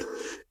Lord,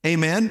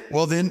 amen.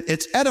 Well, then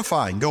it's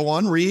edifying. Go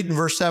on, read in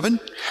verse 7.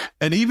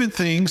 And even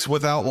things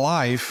without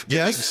life,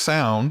 yes,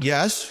 sound,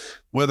 yes,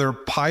 whether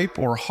pipe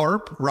or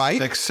harp,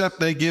 right, except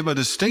they give a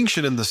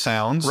distinction in the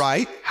sounds,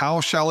 right, how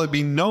shall it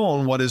be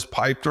known what is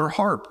piped or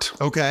harped?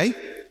 Okay.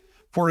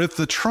 For if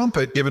the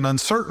trumpet give an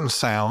uncertain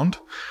sound,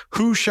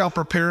 who shall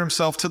prepare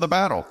himself to the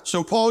battle?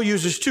 So Paul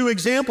uses two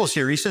examples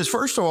here. He says,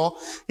 first of all,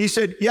 he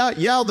said,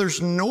 yeah,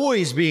 there's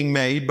noise being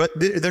made, but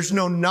there's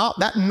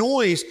that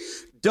noise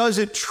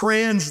doesn't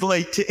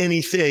translate to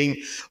anything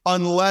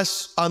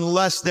unless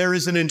there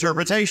is an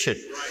interpretation.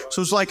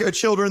 So it's like a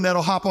children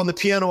that'll hop on the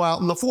piano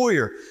out in the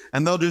foyer,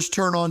 and they'll just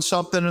turn on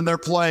something and they're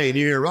playing.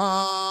 You hear,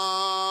 well,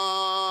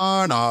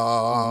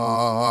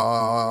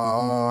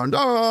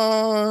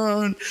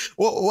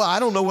 I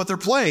don't know what they're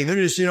playing. They're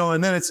just,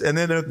 and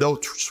then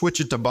they'll switch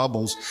it to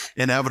bubbles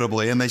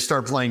inevitably, and they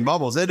start playing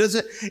bubbles.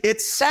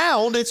 It's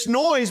sound, it's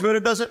noise, but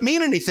it doesn't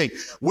mean anything.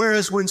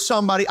 Whereas when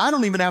somebody, I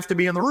don't even have to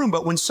be in the room,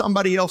 but when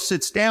somebody else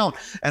sits down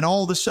and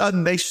all of a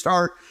sudden they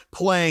start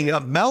playing a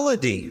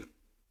melody,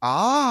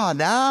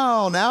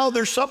 now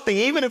there's something.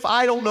 Even if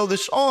I don't know the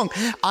song,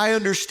 I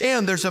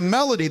understand there's a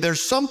melody,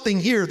 there's something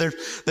here,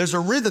 there's a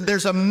rhythm,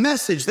 there's a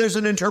message, there's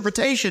an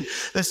interpretation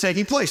that's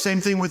taking place.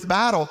 Same thing with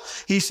battle.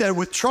 He said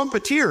with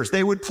trumpeters,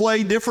 they would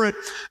play different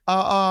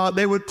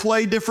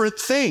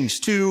things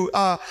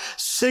to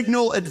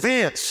signal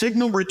advance,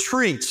 signal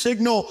retreat,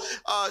 signal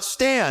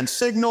stand,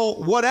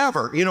 signal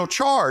whatever,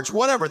 charge,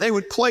 whatever. They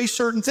would play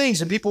certain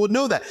things and people would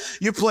know that.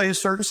 You play a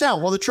certain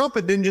sound. Well, the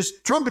trumpeter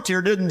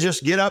didn't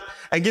just get up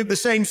and give the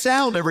same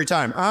sound every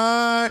time.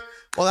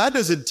 Well, that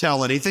doesn't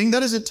tell anything.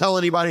 That doesn't tell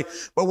anybody.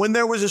 But when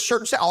there was a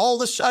certain sound, all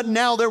of a sudden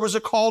now there was a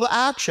call to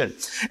action.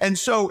 And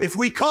so if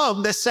we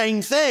come, the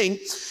same thing,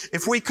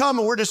 if we come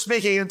and we're just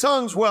speaking in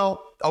tongues,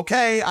 well,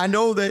 okay, I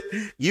know that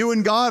you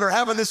and God are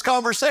having this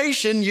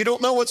conversation. You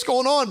don't know what's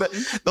going on, but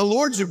the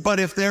Lord's, but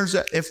if there's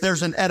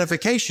an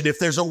edification, if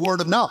there's a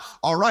word of knowledge,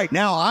 all right,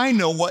 now I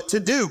know what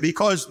to do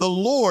because the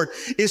Lord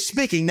is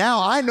speaking.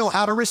 Now I know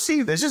how to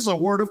receive this. This is a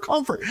word of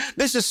comfort.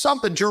 This is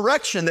something,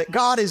 direction that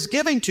God is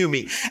giving to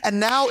me. And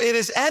now it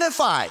is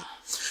edifying.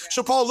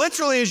 So Paul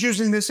literally is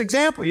using this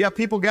example. You have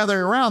people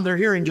gathering around, they're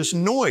hearing just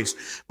noise.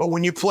 But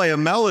when you play a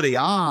melody,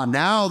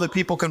 now the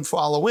people can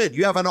follow it.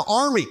 You have an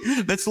army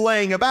that's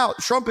laying about.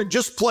 Trumpet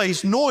just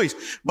plays noise.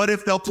 But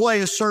if they'll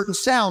play a certain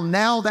sound,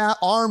 now that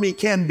army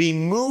can be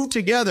moved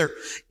together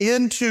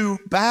into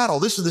battle.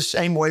 This is the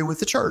same way with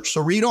the church. So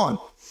read on.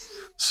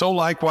 So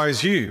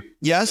likewise you.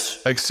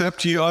 Yes.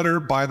 Except you utter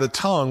by the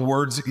tongue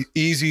words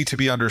easy to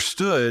be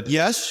understood.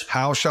 Yes.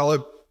 How shall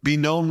it be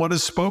known what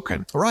is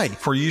spoken? Right.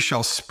 For you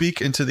shall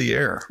speak into the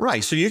air.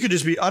 Right. So you could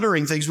just be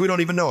uttering things. We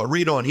don't even know it.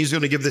 Read on. He's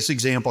going to give this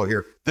example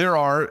here. There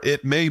are,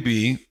 it may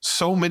be,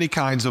 so many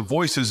kinds of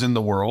voices in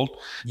the world,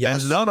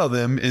 yes, and none of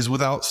them is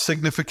without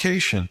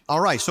signification. All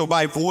right. So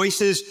by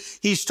voices,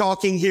 he's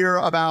talking here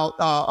about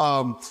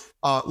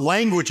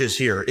languages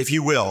here, if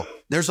you will.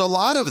 There's a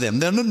lot of them.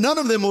 None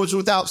of them was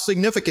without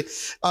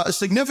significance.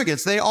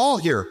 They all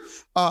here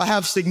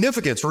have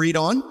significance. Read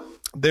on.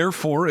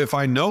 Therefore, if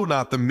I know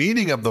not the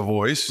meaning of the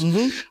voice,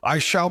 I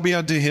shall be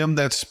unto him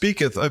that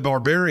speaketh a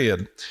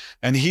barbarian,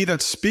 and he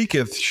that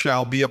speaketh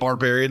shall be a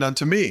barbarian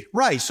unto me.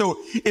 Right. So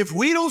if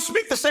we don't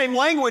speak the same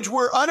language,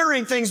 we're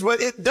uttering things, but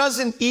it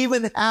doesn't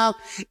even have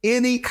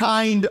any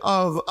kind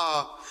of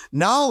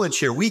knowledge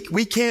here. We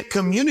can't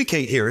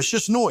communicate here. It's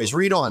just noise.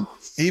 Read on.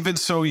 Even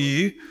so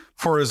ye,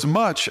 for as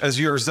much as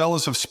ye are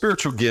zealous of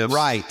spiritual gifts,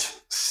 right,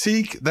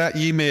 seek that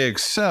ye may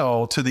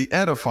excel to the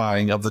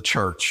edifying of the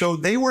church. So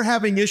they were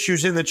having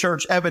issues in the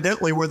church,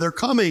 evidently, where they're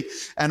coming,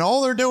 and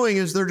all they're doing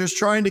is they're just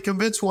trying to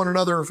convince one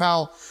another of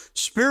how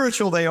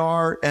spiritual they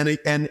are, and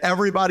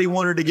everybody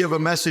wanted to give a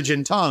message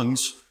in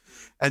tongues.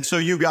 And so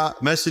you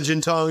got message in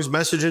tongues,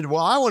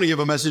 well, I want to give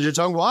a message in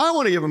tongues. Well, I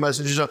want to give a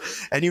message in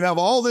tongues. And you have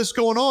all this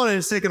going on, and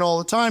it's taking all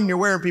the time, and you're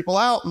wearing people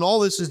out, and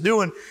all this is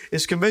doing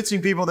is convincing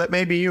people that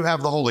maybe you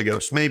have the Holy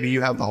Ghost. Maybe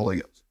you have the Holy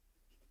Ghost.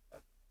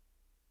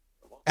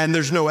 And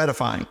there's no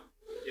edifying.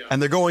 Yeah.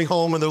 and they're going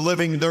home and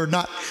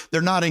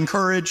they're not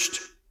encouraged.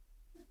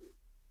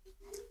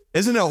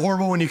 Isn't it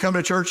horrible when you come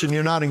to church and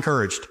you're not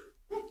encouraged?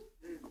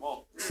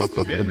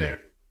 In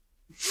there.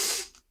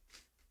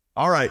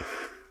 All right.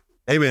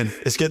 Amen.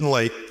 It's getting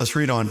late. Let's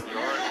read on.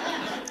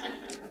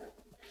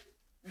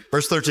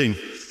 Verse 13.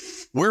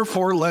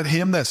 Wherefore let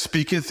him that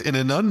speaketh in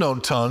an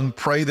unknown tongue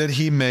pray that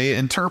he may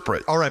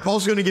interpret. All right,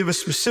 Paul's going to give us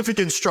specific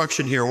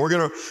instruction here. We're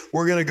going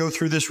to go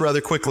through this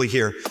rather quickly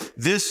here.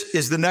 This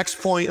is the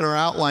next point in our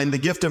outline, the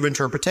gift of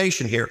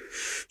interpretation here.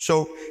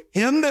 So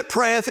him that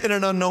prayeth in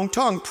an unknown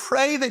tongue,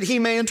 pray that he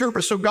may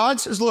interpret. So God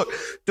says, look,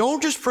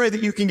 don't just pray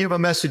that you can give a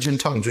message in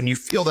tongues when you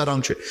feel that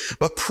unction,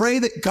 but pray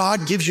that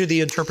God gives you the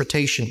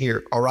interpretation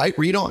here. All right,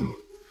 read on.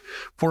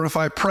 For if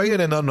I pray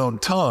in an unknown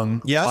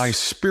tongue, yes, my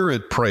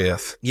spirit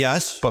prayeth.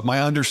 Yes. But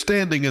my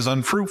understanding is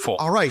unfruitful.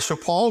 All right. So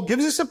Paul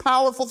gives us a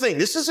powerful thing.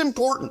 This is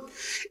important.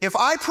 If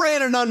I pray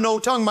in an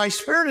unknown tongue, my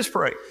spirit is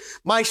praying.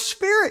 My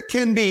spirit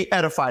can be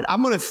edified.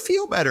 I'm going to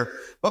feel better,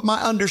 but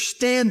my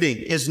understanding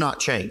is not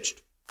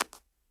changed.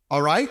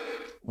 All right.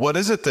 What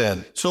is it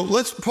then? So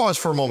let's pause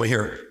for a moment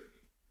here.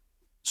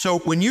 So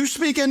when you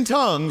speak in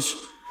tongues,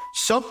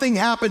 something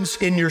happens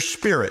in your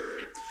spirit.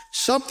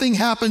 Something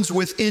happens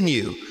within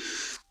you.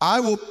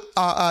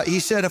 He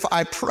said, if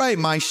I pray,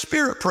 my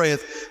spirit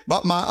prayeth,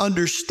 but my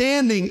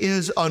understanding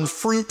is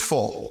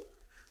unfruitful.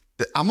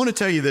 I'm going to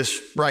tell you this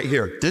right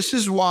here. This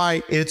is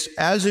why it's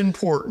as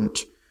important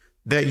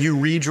that you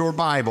read your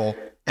Bible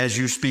as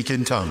you speak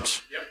in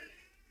tongues.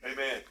 Yep.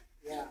 Amen.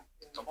 Yeah.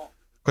 Come on.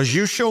 Because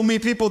you show me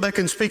people that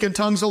can speak in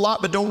tongues a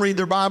lot, but don't read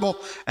their Bible,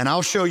 and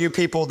I'll show you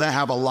people that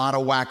have a lot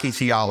of wacky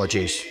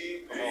theologies.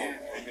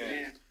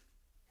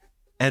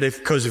 And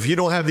because if you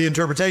don't have the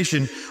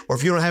interpretation, or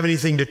if you don't have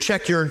anything to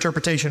check your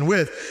interpretation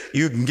with,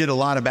 you can get a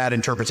lot of bad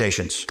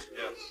interpretations.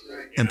 Yes.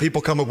 And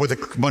people come up with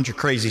a bunch of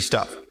crazy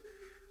stuff.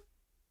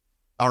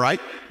 All right?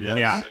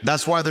 Yeah.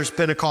 That's why there's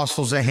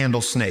Pentecostals that handle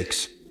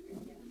snakes.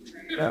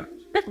 Yeah.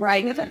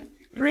 Right.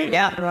 Read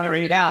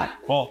out.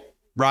 Well,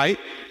 right?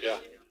 Yeah.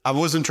 I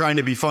wasn't trying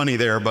to be funny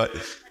there, but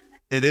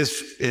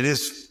it's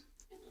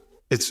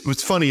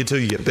funny until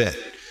you get bit.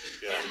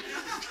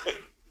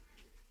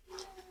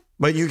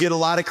 But you get a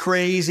lot of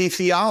crazy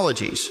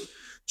theologies.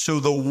 So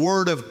the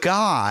word of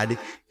God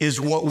is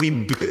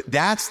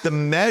that's the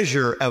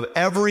measure of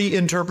every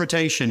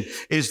interpretation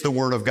is the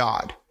word of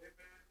God.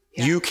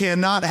 Yeah. You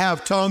cannot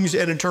have tongues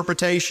and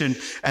interpretation,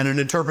 and an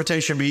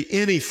interpretation be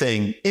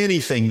anything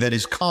that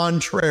is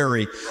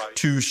contrary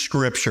to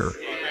Scripture.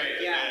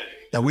 Yeah.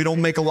 Now, we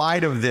don't make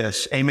light of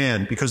this,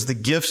 amen, because the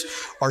gifts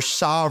are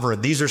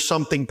sovereign. These are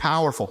something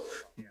powerful.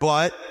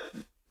 But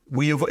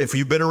if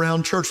you've been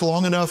around church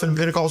long enough in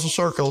Pentecostal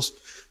circles,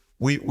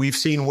 we've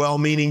seen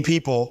well-meaning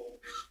people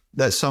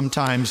that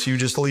sometimes you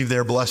just leave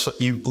there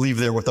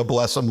with a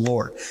bless them,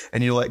 Lord,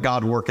 and you let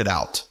God work it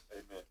out.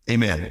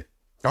 Amen.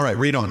 All right,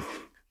 read on.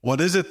 What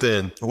is it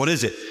then? What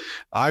is it?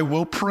 I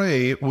will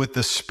pray with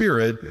the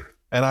Spirit,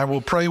 and I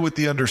will pray with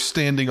the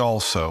understanding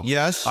also.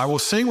 Yes. I will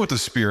sing with the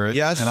Spirit.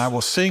 Yes. And I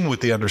will sing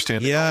with the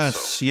understanding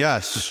also.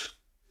 Yes.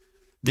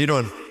 Read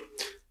on.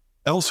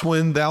 Else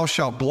when thou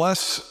shalt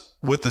bless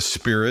with the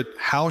Spirit,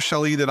 how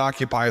shall he that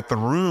occupieth the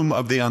room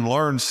of the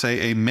unlearned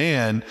say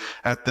amen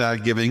at the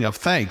giving of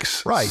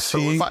thanks? Right.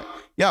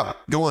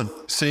 Go on.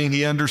 Seeing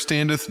he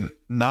understandeth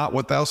not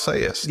what thou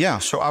sayest. Yeah.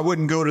 So I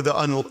wouldn't go to the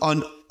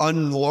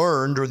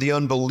unlearned or the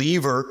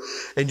unbeliever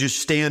and just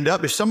stand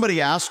up. If somebody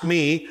asked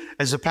me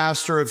as a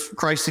pastor of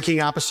Christ the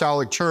King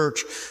Apostolic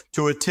Church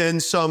to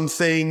attend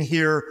something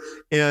here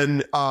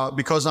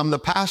because I'm the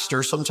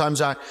pastor, sometimes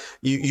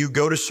you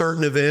go to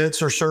certain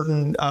events or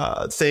certain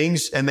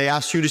things and they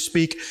ask you to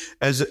speak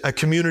as a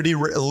community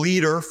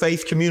leader,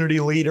 faith community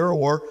leader,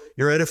 or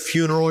you're at a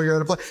funeral, you're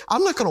at a place.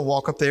 I'm not going to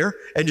walk up there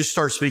and just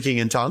start speaking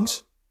in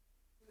tongues.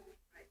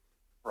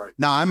 Right.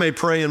 Now, I may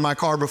pray in my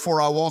car before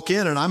I walk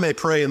in, and I may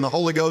pray in the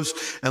Holy Ghost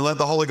and let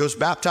the Holy Ghost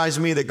baptize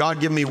me, that God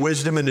give me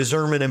wisdom and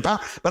discernment and power.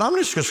 But I'm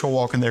just going to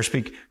walk in there and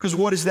speak, because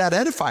what does that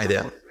edify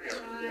them?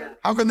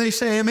 How can they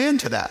say amen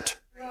to that?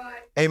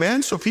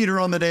 Amen. So Peter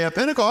on the day of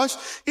Pentecost,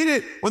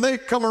 when they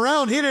come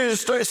around, he didn't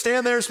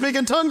stand there and speak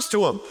in tongues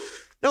to them.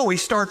 No, he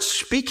starts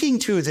speaking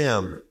to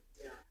them,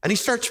 and he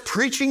starts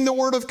preaching the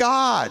word of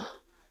God.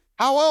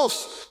 How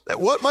else?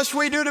 What must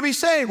we do to be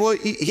saved? Well,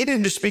 he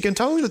didn't just speak in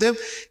tongues with them.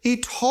 He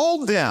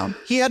told them.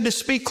 He had to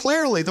speak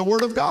clearly the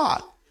word of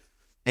God.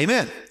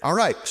 Amen. All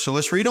right. So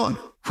let's read on.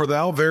 For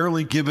thou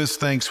verily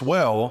givest thanks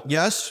well.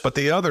 Yes. But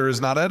the other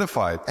is not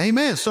edified.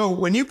 Amen. So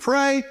when you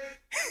pray,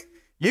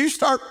 you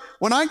start,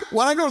 when I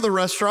go to the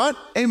restaurant,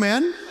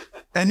 amen,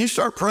 and you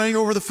start praying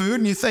over the food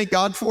and you thank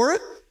God for it,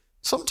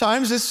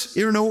 sometimes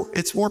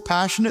it's more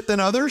passionate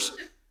than others,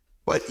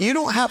 but you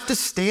don't have to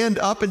stand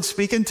up and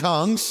speak in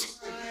tongues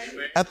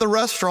at the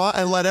restaurant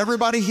and let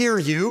everybody hear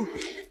you.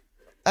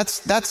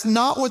 That's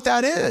not what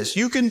that is.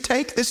 You can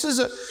take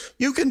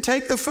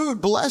the food,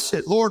 bless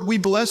it. Lord, we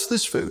bless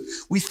this food.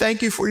 We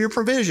thank you for your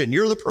provision.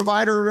 You're the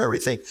provider of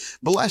everything.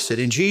 Bless it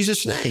in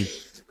Jesus' name.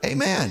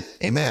 Amen.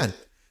 Amen.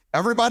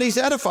 Everybody's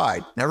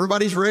edified.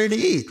 Everybody's ready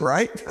to eat,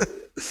 right?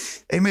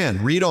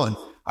 Amen. Read on.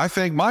 I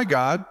thank my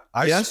God,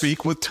 I Yes.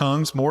 speak with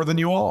tongues more than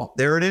you all.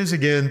 There it is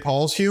again,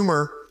 Paul's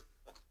humor.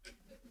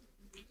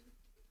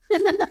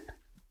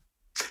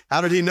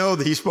 How did he know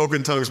that he spoke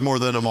in tongues more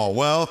than them all?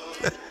 Well,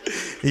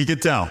 he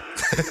could tell.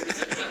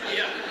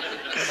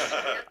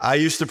 I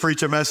used to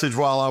preach a message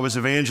while I was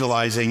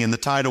evangelizing, and the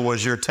title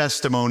was, Your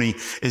Testimony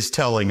is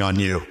Telling on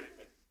You.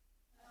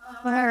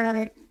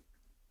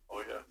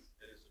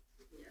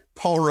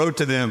 Paul wrote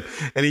to them,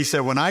 and he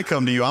said, when I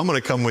come to you, I'm going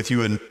to come with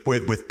you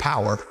with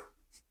power.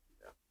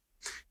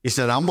 He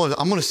said, I'm going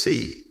to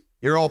see.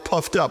 You're all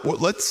puffed up. Well,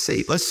 let's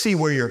see. Let's see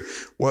where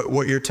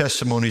what your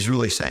testimony is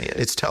really saying.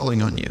 It's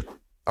telling on you.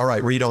 All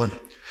right, read on.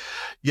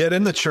 Yet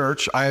in the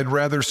church, I had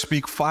rather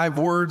speak 5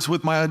 words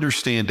with my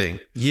understanding.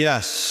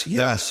 Yes.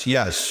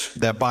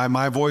 That by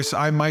my voice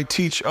I might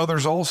teach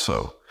others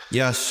also.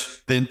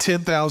 Yes. Than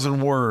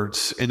 10,000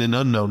 words in an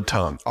unknown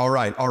tongue. All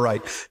right.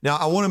 Now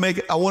I want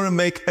to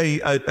make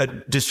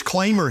a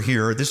disclaimer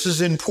here. This is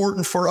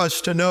important for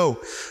us to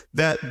know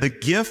that the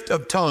gift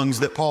of tongues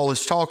that Paul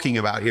is talking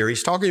about here,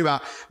 he's talking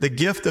about the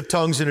gift of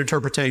tongues and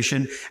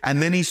interpretation.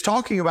 And then he's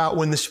talking about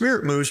when the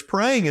Spirit moves,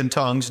 praying in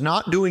tongues,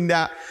 not doing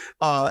that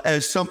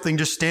as something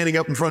just standing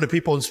up in front of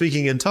people and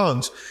speaking in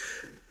tongues.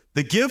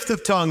 The gift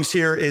of tongues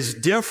here is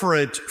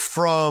different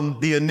from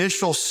the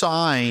initial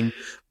sign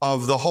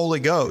of the Holy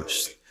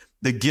Ghost,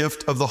 the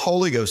gift of the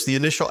Holy Ghost, the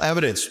initial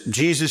evidence.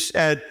 Jesus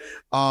said,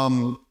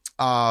 the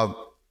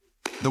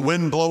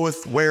wind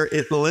bloweth where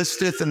it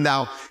listeth, and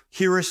thou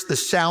hearest the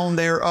sound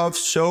thereof,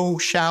 so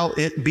shall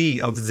it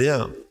be of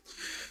them.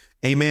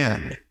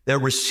 Amen. That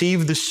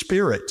received the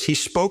Spirit. He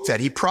spoke that.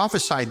 He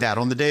prophesied that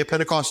on the day of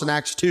Pentecost in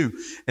Acts 2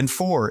 and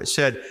 4. It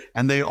said,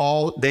 and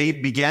they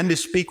began to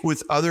speak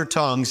with other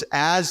tongues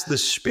as the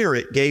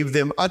Spirit gave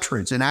them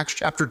utterance. In Acts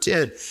chapter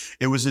 10,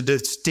 it was a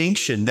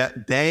distinction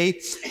that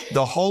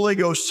the Holy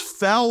Ghost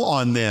fell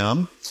on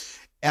them,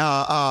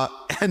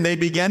 and they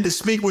began to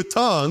speak with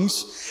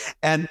tongues.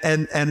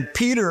 And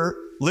Peter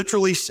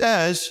literally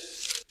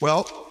says,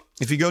 well,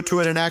 if you go to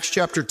it in Acts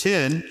chapter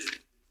 10,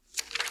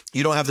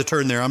 you don't have to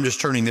turn there. I'm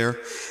just turning there.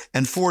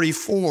 And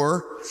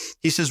 44,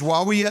 he says,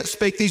 while we yet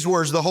spake these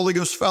words, the Holy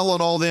Ghost fell on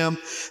all them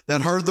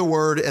that heard the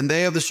word, and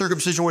they of the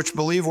circumcision which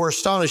believed were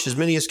astonished, as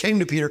many as came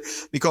to Peter,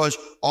 because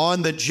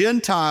on the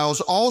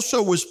Gentiles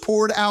also was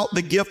poured out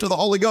the gift of the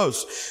Holy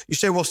Ghost. You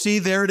say, well, see,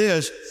 there it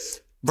is.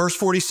 Verse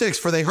 46,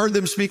 for they heard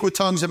them speak with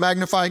tongues and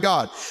magnify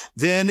God.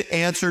 Then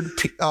answered,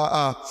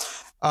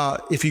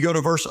 if you go to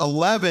verse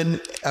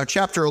 11,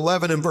 chapter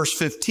 11 and verse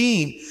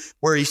 15,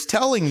 where he's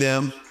telling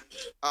them,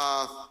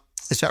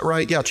 is that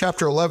right? Yeah,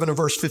 chapter 11 and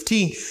verse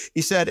 15.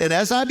 He said, and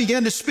as I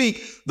began to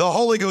speak, the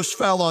Holy Ghost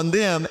fell on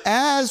them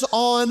as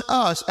on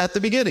us at the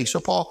beginning.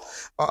 So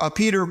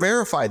Peter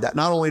verified that.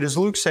 Not only does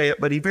Luke say it,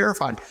 but he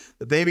verified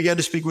that they began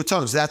to speak with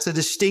tongues. That's a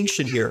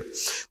distinction here.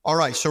 All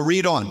right, so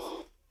read on.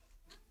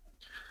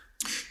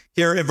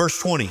 Here in verse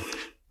 20.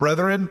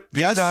 Brethren,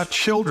 be not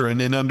children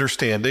in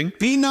understanding.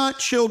 Be not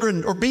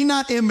children, or be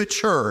not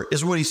immature,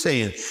 is what he's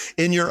saying,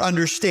 in your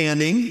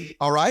understanding,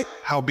 all right?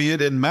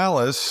 Howbeit in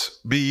malice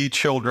be ye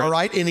children. All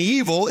right, in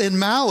evil, in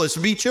malice,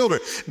 be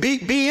children.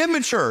 Be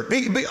immature.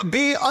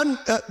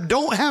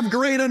 Don't have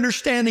great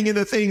understanding in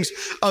the things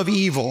of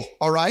evil,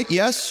 all right?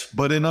 Yes?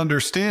 But in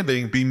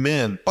understanding be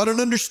men. But in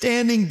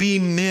understanding be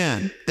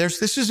men.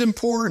 This is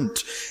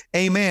important.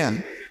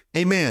 Amen.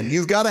 Amen.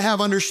 You've got to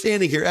have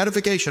understanding here.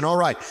 Edification. All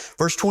right.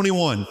 Verse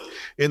 21.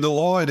 In the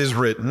law it is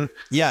written,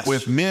 yes,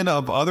 with men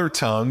of other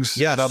tongues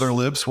yes, and other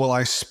lips will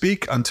I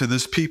speak unto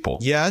this people.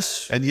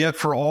 Yes. And yet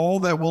for all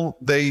that will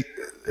they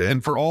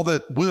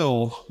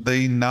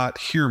not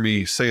hear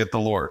me, saith the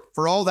Lord.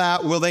 For all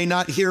that will they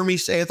not hear me,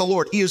 saith the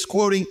Lord. He is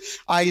quoting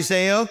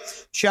Isaiah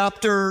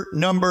chapter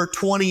number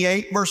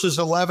 28, verses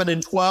 11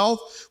 and 12,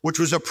 which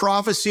was a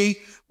prophecy.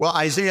 Well,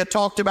 Isaiah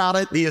talked about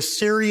it. The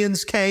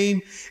Assyrians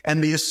came,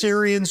 and the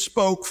Assyrians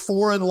spoke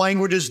foreign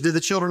languages to the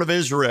children of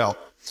Israel,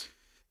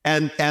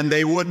 and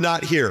they would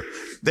not hear.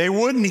 They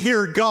wouldn't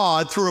hear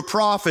God through a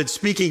prophet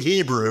speaking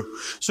Hebrew.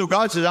 So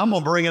God says, I'm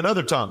going to bring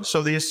another tongue.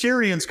 So the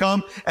Assyrians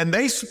come, and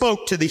they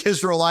spoke to the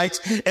Israelites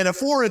in a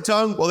foreign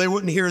tongue. Well, they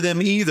wouldn't hear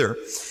them either.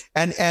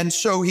 And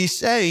so he's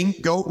saying,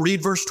 go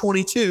read verse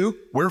 22.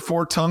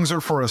 Wherefore tongues are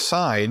for a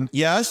sign.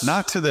 Yes.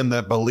 Not to them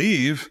that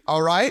believe.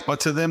 All right. But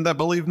to them that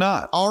believe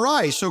not. All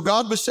right. So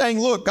God was saying,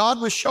 look, God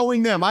was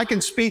showing them, I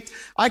can speak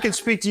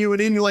to you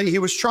and emulate. He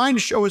was trying to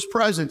show his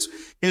presence,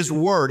 his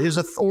word, his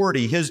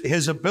authority,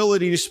 his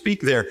ability to speak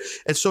there.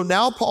 And so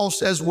now Paul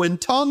says, when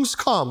tongues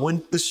come,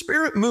 when the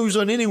Spirit moves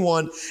on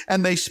anyone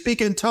and they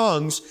speak in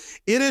tongues,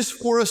 it is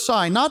for a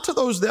sign, not to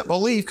those that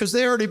believe, because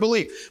they already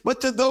believe, but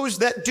to those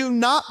that do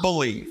not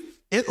believe.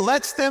 It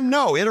lets them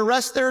know. It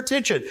arrests their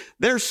attention.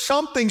 There's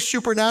something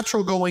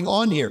supernatural going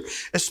on here,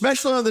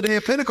 especially on the day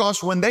of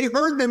Pentecost when they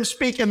heard them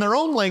speak in their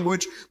own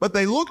language, but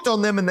they looked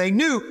on them and they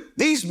knew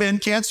these men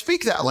can't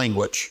speak that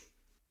language.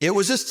 It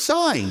was a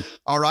sign.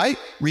 All right,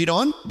 read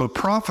on. But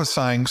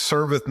prophesying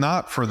serveth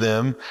not for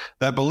them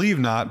that believe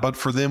not, but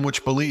for them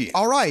which believe.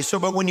 All right, so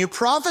but when you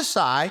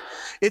prophesy,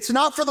 it's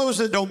not for those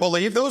that don't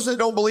believe. Those that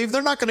don't believe,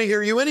 they're not going to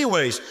hear you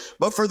anyways.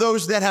 But for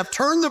those that have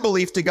turned the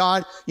belief to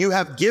God, you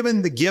have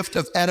given the gift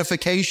of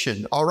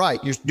edification. All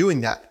right, you're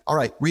doing that. All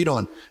right, read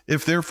on.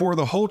 If therefore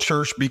the whole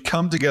church be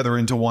come together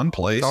into one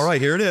place. All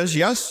right, here it is.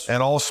 Yes.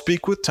 And all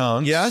speak with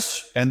tongues.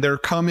 Yes. And there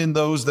come in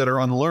those that are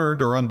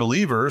unlearned or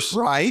unbelievers.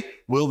 Right.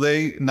 Will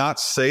they not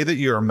say that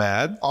you are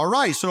mad? All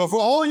right. So if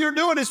all you're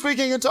doing is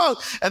speaking in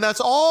tongues, and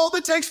that's all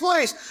that takes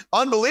place,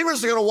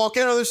 unbelievers are going to walk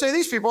in and they say,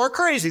 these people are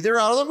crazy. They're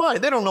out of their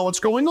mind. They don't know what's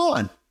going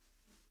on.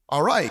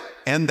 All right.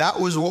 And that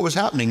was what was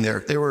happening there.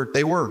 They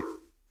were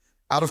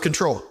out of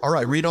control. All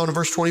right. Read on to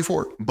verse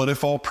 24. But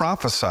if all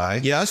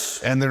prophesy.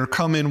 Yes. And there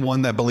come in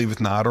one that believeth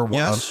not, or one,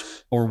 yes.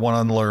 Or one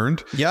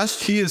unlearned.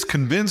 Yes. He is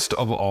convinced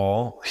of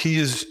all. He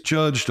is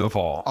judged of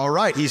all. All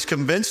right. He's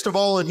convinced of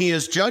all and he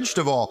is judged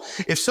of all.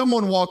 If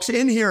someone walks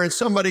in here and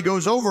somebody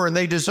goes over and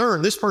they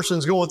discern this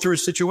person's going through a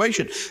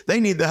situation, they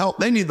need the help.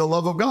 They need the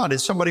love of God.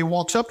 And somebody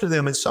walks up to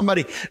them and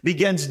somebody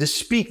begins to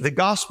speak the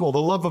gospel, the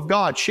love of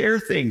God, share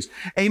things.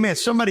 Amen.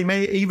 Somebody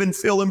may even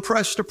feel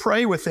impressed to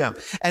pray with them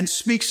and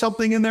speak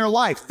something in their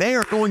life. They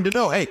are going to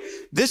know, hey,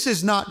 this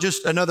is not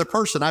just another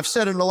person. I've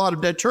said in a lot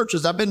of dead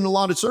churches, I've been in a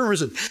lot of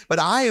services, but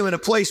I am in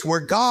a place where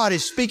God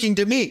is speaking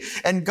to me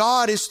and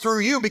God is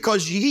through you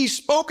because he's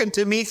spoken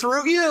to me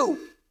through you.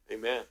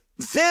 Amen.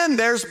 Then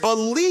there's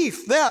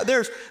belief.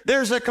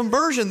 There's a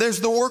conversion. There's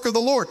the work of the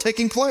Lord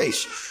taking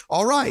place.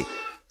 All right.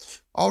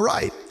 All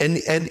right. And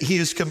he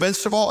is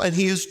convinced of all and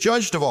he is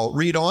judged of all.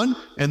 Read on.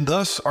 And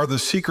thus are the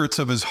secrets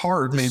of his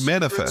heart made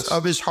manifest.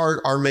 Of his heart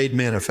are made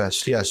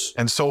manifest. Yes.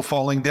 And so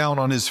falling down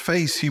on his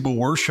face, he will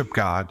worship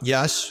God.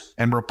 Yes.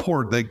 And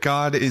report that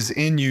God is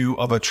in you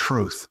of a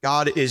truth.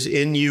 God is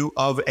in you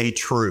of a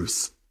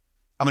truth.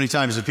 How many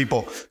times have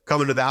people come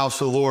into the house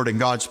of the Lord and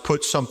God's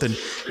put something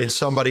in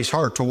somebody's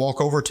heart to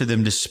walk over to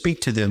them, to speak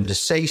to them, to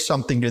say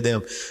something to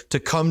them, to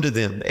come to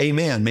them?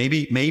 Amen.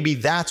 Maybe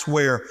that's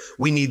where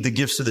we need the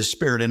gifts of the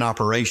Spirit in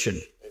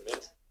operation.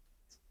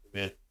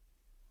 Amen.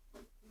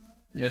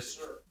 Yes,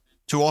 sir.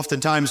 Too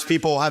oftentimes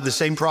people have the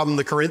same problem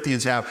the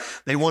Corinthians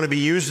have. They want to be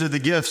used of the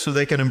gifts so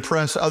they can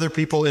impress other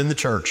people in the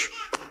church.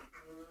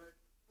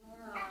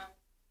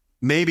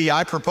 Maybe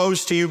I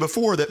proposed to you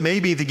before that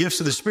maybe the gifts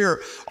of the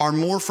Spirit are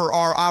more for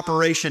our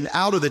operation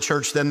out of the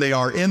church than they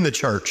are in the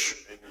church.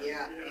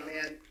 Yeah,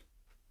 amen.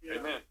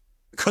 Amen.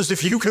 Because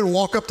if you can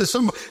walk up to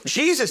somebody,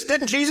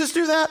 didn't Jesus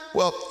do that?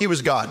 Well, he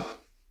was God.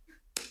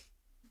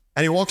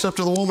 And he walks up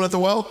to the woman at the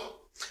well,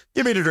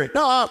 give me a drink.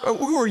 No,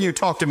 who are you?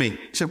 Talk to me.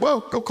 He said, well,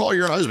 go call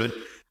your husband.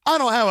 I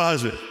don't have a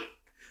husband.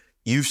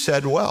 You've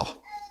said,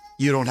 well,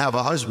 you don't have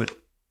a husband.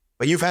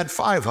 But you've had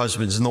 5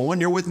 husbands, and the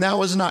one you're with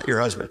now is not your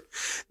husband.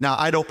 Now,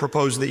 I don't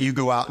propose that you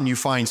go out and you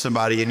find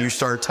somebody and you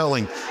start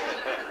telling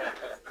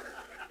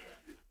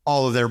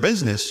all of their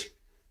business.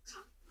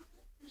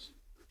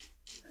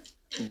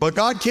 But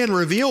God can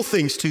reveal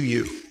things to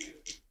you.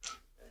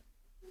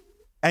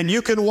 And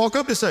you can walk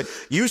up and say,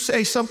 you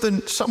say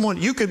something,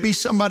 you could be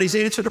somebody's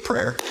answer to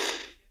prayer.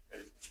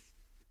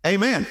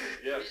 Amen.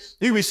 Yes.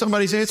 You can be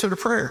somebody's answer to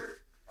prayer.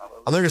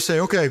 And they're going to say,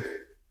 okay,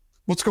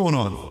 what's going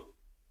on?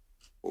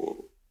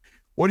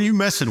 What are you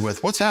messing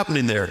with? What's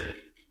happening there?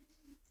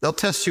 They'll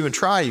test you and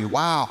try you.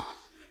 Wow.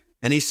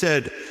 And he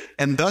said,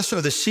 and thus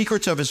are the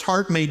secrets of his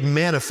heart made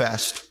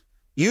manifest.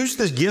 Use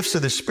the gifts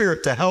of the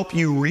Spirit to help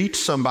you reach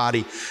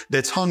somebody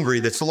that's hungry,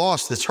 that's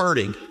lost, that's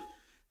hurting.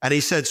 And he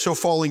said, so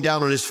falling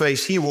down on his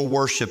face, he will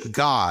worship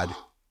God.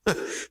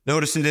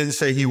 Notice he didn't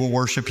say he will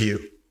worship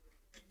you.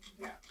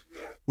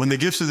 When the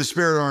gifts of the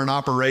Spirit are in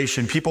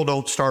operation, people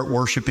don't start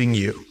worshiping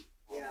you.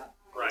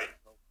 Right.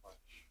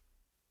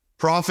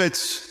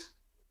 Prophets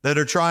that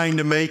are trying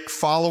to make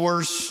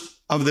followers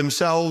of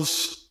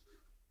themselves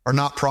are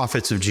not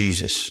prophets of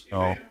Jesus.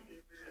 Oh.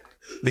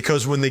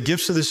 Because when the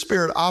gifts of the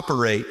Spirit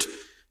operate,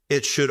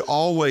 it should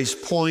always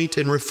point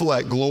and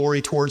reflect glory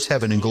towards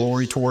heaven and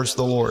glory towards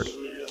the Lord.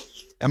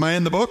 Am I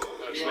in the book?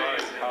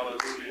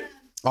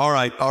 All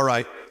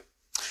right.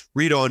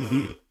 Read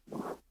on.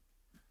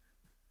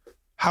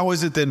 How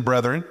is it then,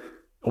 brethren?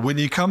 When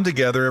you come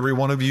together, every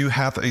one of you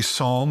hath a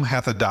psalm,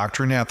 hath a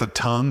doctrine, hath a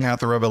tongue,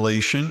 hath a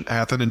revelation,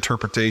 hath an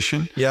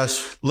interpretation.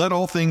 Yes. Let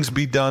all things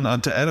be done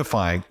unto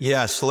edifying.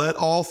 Yes, let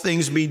all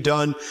things be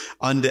done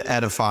unto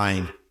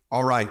edifying.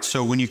 All right,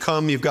 so when you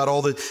come, you've got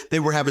they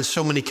were having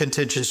so many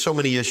contentions, so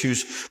many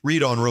issues.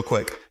 Read on real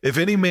quick. If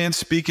any man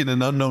speak in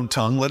an unknown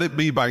tongue, let it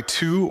be by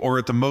 2 or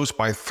at the most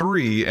by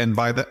 3, and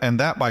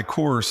that by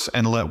course,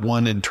 and let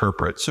one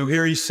interpret. So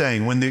here he's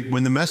saying, when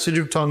the message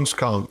of tongues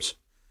comes,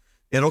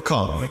 it'll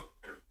come.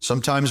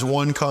 Sometimes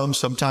 1 comes,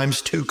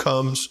 sometimes 2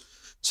 comes,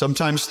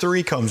 sometimes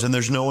 3 comes, and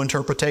there's no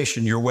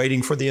interpretation. You're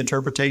waiting for the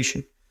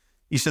interpretation.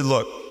 He said,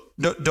 look,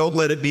 don't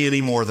let it be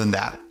any more than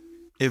that.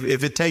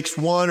 If it takes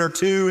 1 or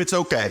 2, it's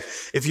okay.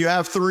 If you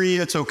have 3,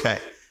 it's okay.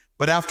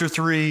 But after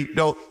 3,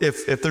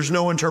 if there's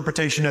no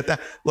interpretation at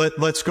that,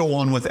 let's go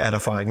on with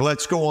edifying.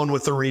 Let's go on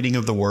with the reading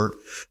of the word.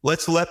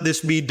 Let's let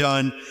this be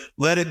done.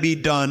 Let it be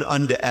done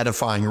unto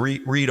edifying.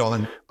 Read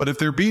on. But if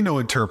there be no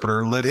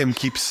interpreter, let him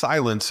keep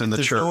silence in the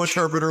There's church. no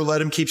interpreter,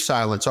 let him keep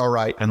silence. All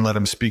right. And let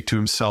him speak to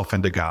himself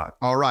and to God.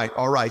 All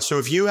right. So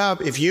if you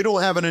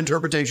don't have an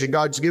interpretation,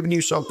 God's given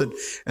you something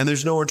and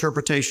there's no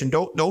interpretation,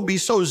 don't be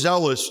so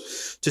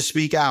zealous to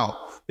speak out,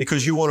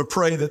 because you want to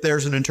pray that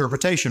there's an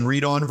interpretation.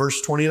 Read on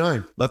verse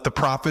 29. Let the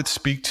prophets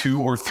speak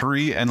 2 or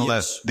 3, and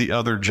let the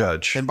other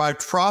judge. And by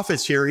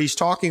prophets here, he's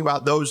talking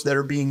about those that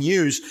are being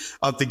used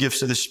of the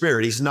gifts of the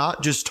Spirit. He's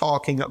not just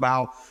talking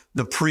about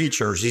the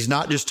preachers. He's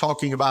not just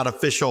talking about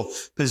official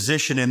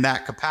position in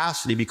that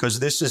capacity, because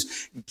this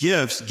is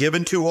gifts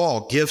given to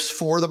all, gifts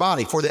for the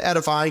body, for the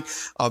edifying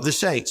of the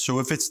saints. So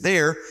if it's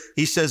there,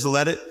 he says,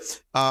 let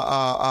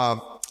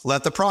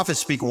the prophets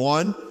speak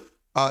 1,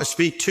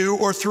 speak 2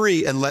 or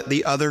 3, and let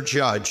the other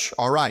judge.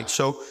 All right.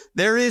 So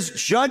there is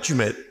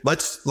judgment.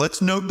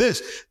 Let's note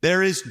this.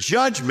 There is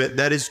judgment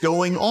that is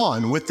going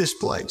on with this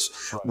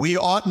place. Right. We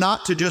ought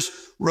not to just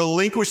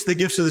relinquish the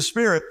gifts of the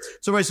Spirit.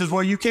 Somebody says,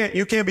 well, you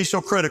can't be so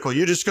critical.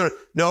 You're just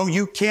no,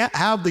 you can't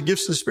have the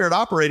gifts of the Spirit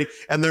operating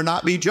and there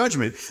not be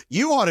judgment.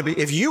 You ought to be,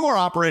 if you are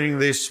operating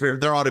the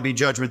Spirit, there ought to be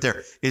judgment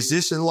there. Is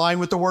this in line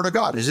with the word of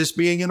God? Is this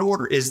being in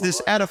order? Is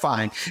this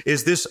edifying?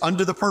 Is this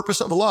under the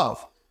purpose of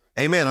love?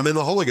 Amen. I'm in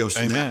the Holy Ghost.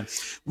 Amen.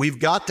 We've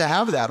got to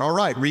have that. All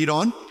right. Read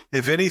on.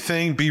 If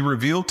anything be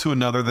revealed to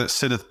another that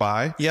sitteth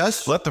by,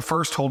 yes, let the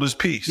first hold his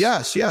peace.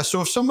 Yes.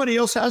 So if somebody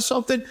else has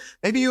something,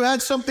 maybe you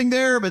had something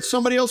there, but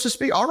somebody else is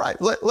speaking. All right.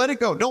 Let it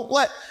go. Don't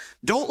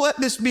let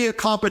this be a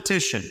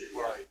competition.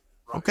 Right.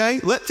 Okay.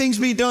 Let things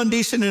be done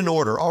decent and in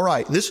order. All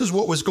right. This is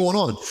what was going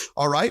on.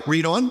 All right.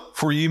 Read on.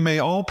 For ye may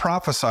all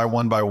prophesy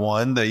one by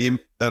one,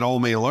 that all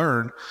may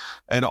learn,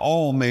 and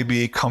all may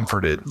be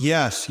comforted.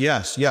 Yes.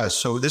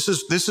 So this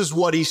is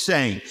what he's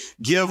saying.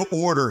 Give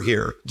order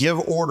here.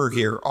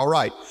 All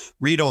right.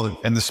 Read on.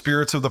 And the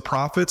spirits of the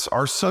prophets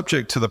are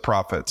subject to the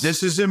prophets.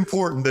 This is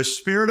important. The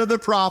spirit of the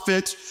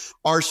prophets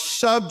are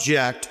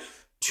subject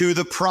to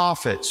the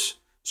prophets.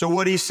 So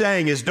what he's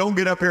saying is, don't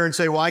get up here and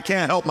say, well, I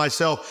can't help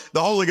myself.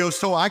 The Holy Ghost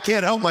told I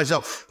can't help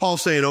myself.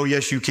 Paul's saying, oh,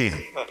 yes, you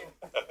can.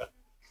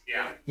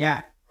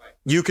 Yeah.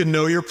 You can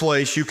know your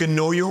place, you can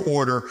know your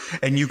order,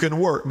 and you can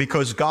work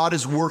because God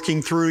is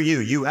working through you.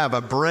 You have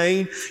a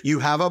brain, you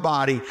have a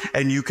body,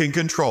 and you can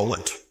control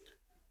it.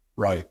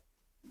 Right.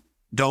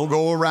 Don't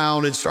go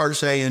around and start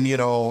saying,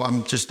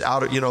 I'm just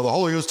out of, the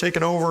Holy Ghost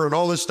taking over and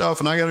all this stuff,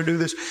 and I got to do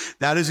this.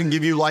 That doesn't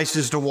give you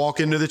license to walk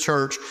into the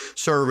church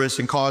service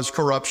and cause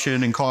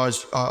corruption and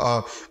cause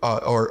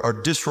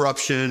or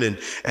disruption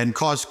and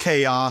cause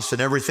chaos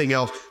and everything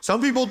else. Some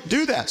people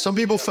do that. Some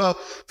people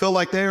feel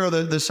like they are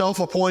the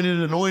self-appointed,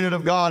 anointed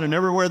of God, and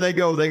everywhere they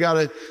go, they got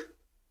to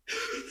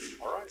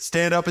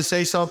stand up and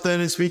say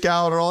something and speak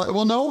out and all that.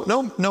 Well,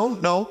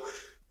 no.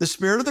 The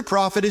spirit of the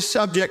prophet is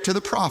subject to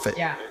the prophet.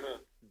 Yeah.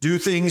 Do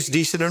things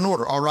decent and in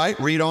order. All right,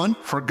 read on.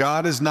 For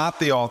God is not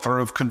the author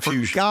of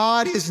confusion. For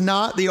God is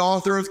not the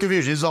author of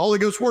confusion. Is the Holy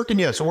Ghost working?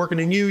 Yes, working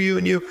in you,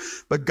 and you.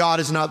 But God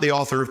is not the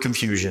author of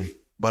confusion.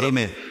 But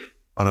amen.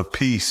 But of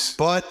peace.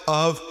 But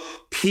of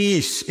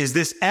peace. Is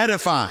this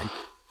edifying?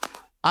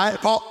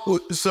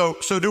 So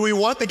do we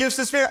want the gifts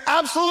of the Spirit?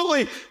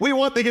 Absolutely. We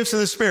want the gifts of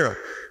the Spirit.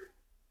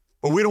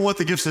 But we don't want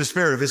the gifts of the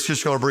Spirit if it's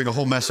just going to bring a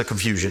whole mess of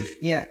confusion.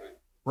 Yeah.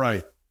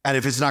 Right. And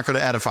if it's not going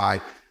to edify.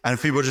 And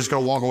if people are just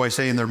going to walk away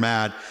saying they're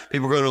mad,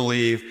 people are going to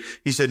leave.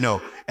 He said,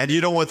 no. And you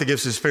don't want the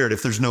gifts of the Spirit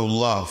if there's no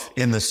love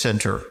in the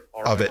center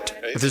of it.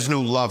 Amen. If there's no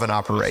love in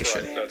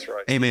operation. That's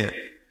right. Amen.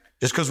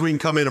 Just because we can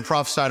come in and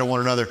prophesy to one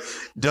another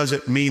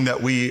doesn't mean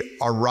that we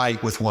are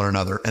right with one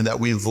another and that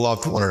we've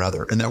loved one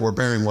another and that we're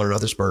bearing one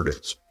another's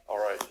burdens. All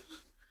right.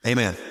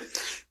 Amen.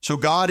 So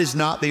God is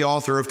not the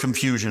author of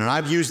confusion. And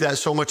I've used that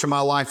so much in my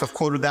life. I've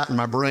quoted that in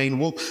my brain.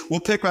 We'll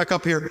pick back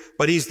up here,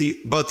 but he's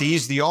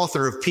the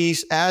author of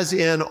peace, as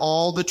in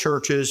all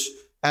churches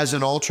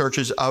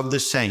of the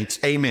saints.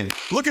 Amen.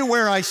 Look at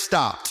where I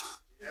stopped.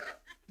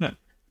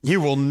 You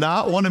will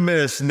not want to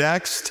miss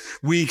next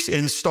week's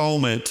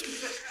installment.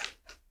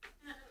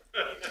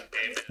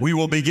 We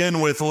will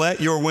begin with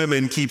let your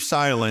women keep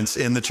silence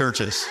in the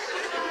churches.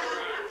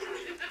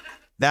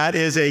 That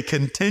is a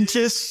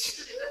contentious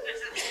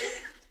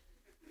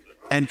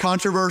and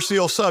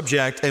controversial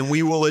subject, and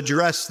we will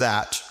address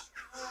that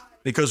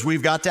because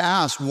we've got to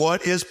ask,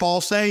 what is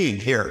Paul saying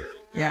here?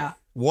 Yeah.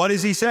 What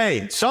is he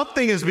saying?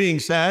 Something is being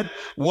said.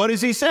 What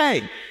is he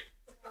saying?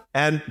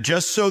 And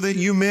just so that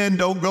you men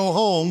don't go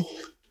home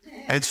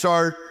and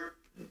start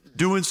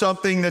doing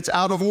something that's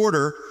out of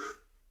order,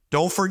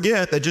 don't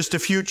forget that just a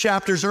few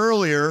chapters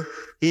earlier,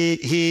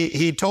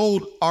 he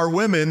told our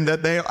women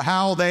that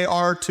how they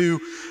are to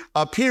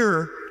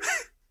appear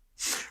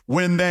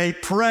when they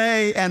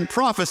pray and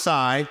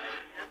prophesy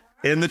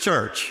in the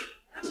church.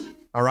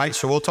 All right,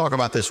 so we'll talk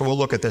about this. We'll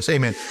look at this.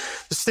 Amen.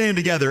 Let's stand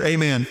together.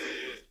 Amen.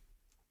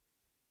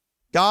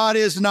 God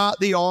is not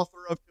the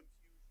author of